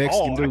 He was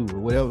Mexican hard. dude or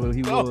whatever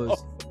he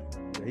was.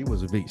 Yeah, he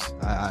was a beast.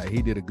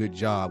 He did a good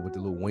job with the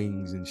little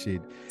wings and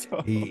shit.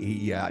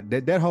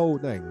 That whole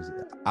thing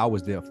I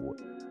was there for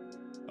it.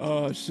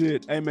 Oh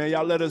shit! Hey man,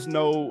 y'all let us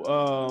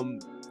know.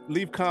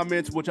 Leave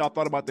comments what y'all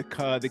thought about the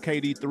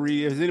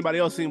KD3. Has anybody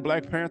else seen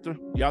Black Panther?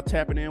 Y'all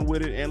tapping in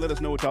with it, and let us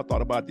know what y'all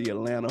thought about the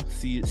Atlanta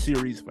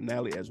series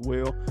finale as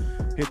well.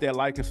 Hit that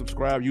like and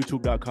subscribe.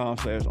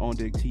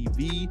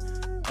 YouTube.com/OnDeckTV.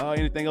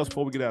 Anything else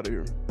before we get out of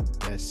here?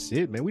 That's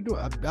it, man.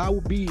 I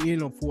will be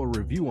in for a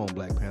review on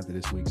Black Panther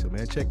this week, so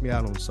man, check me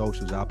out on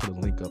socials. I'll put a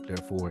link up there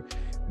for it.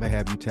 May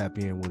have you tap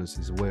in with us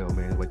as well,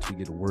 man. Wait till you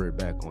get a word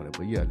back on it.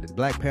 But yeah, the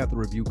Black Panther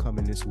review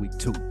coming this week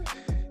too.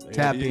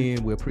 Tap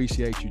in. We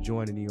appreciate you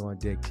joining the On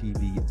Deck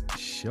TV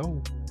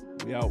show.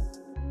 We out.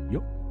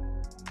 Yep.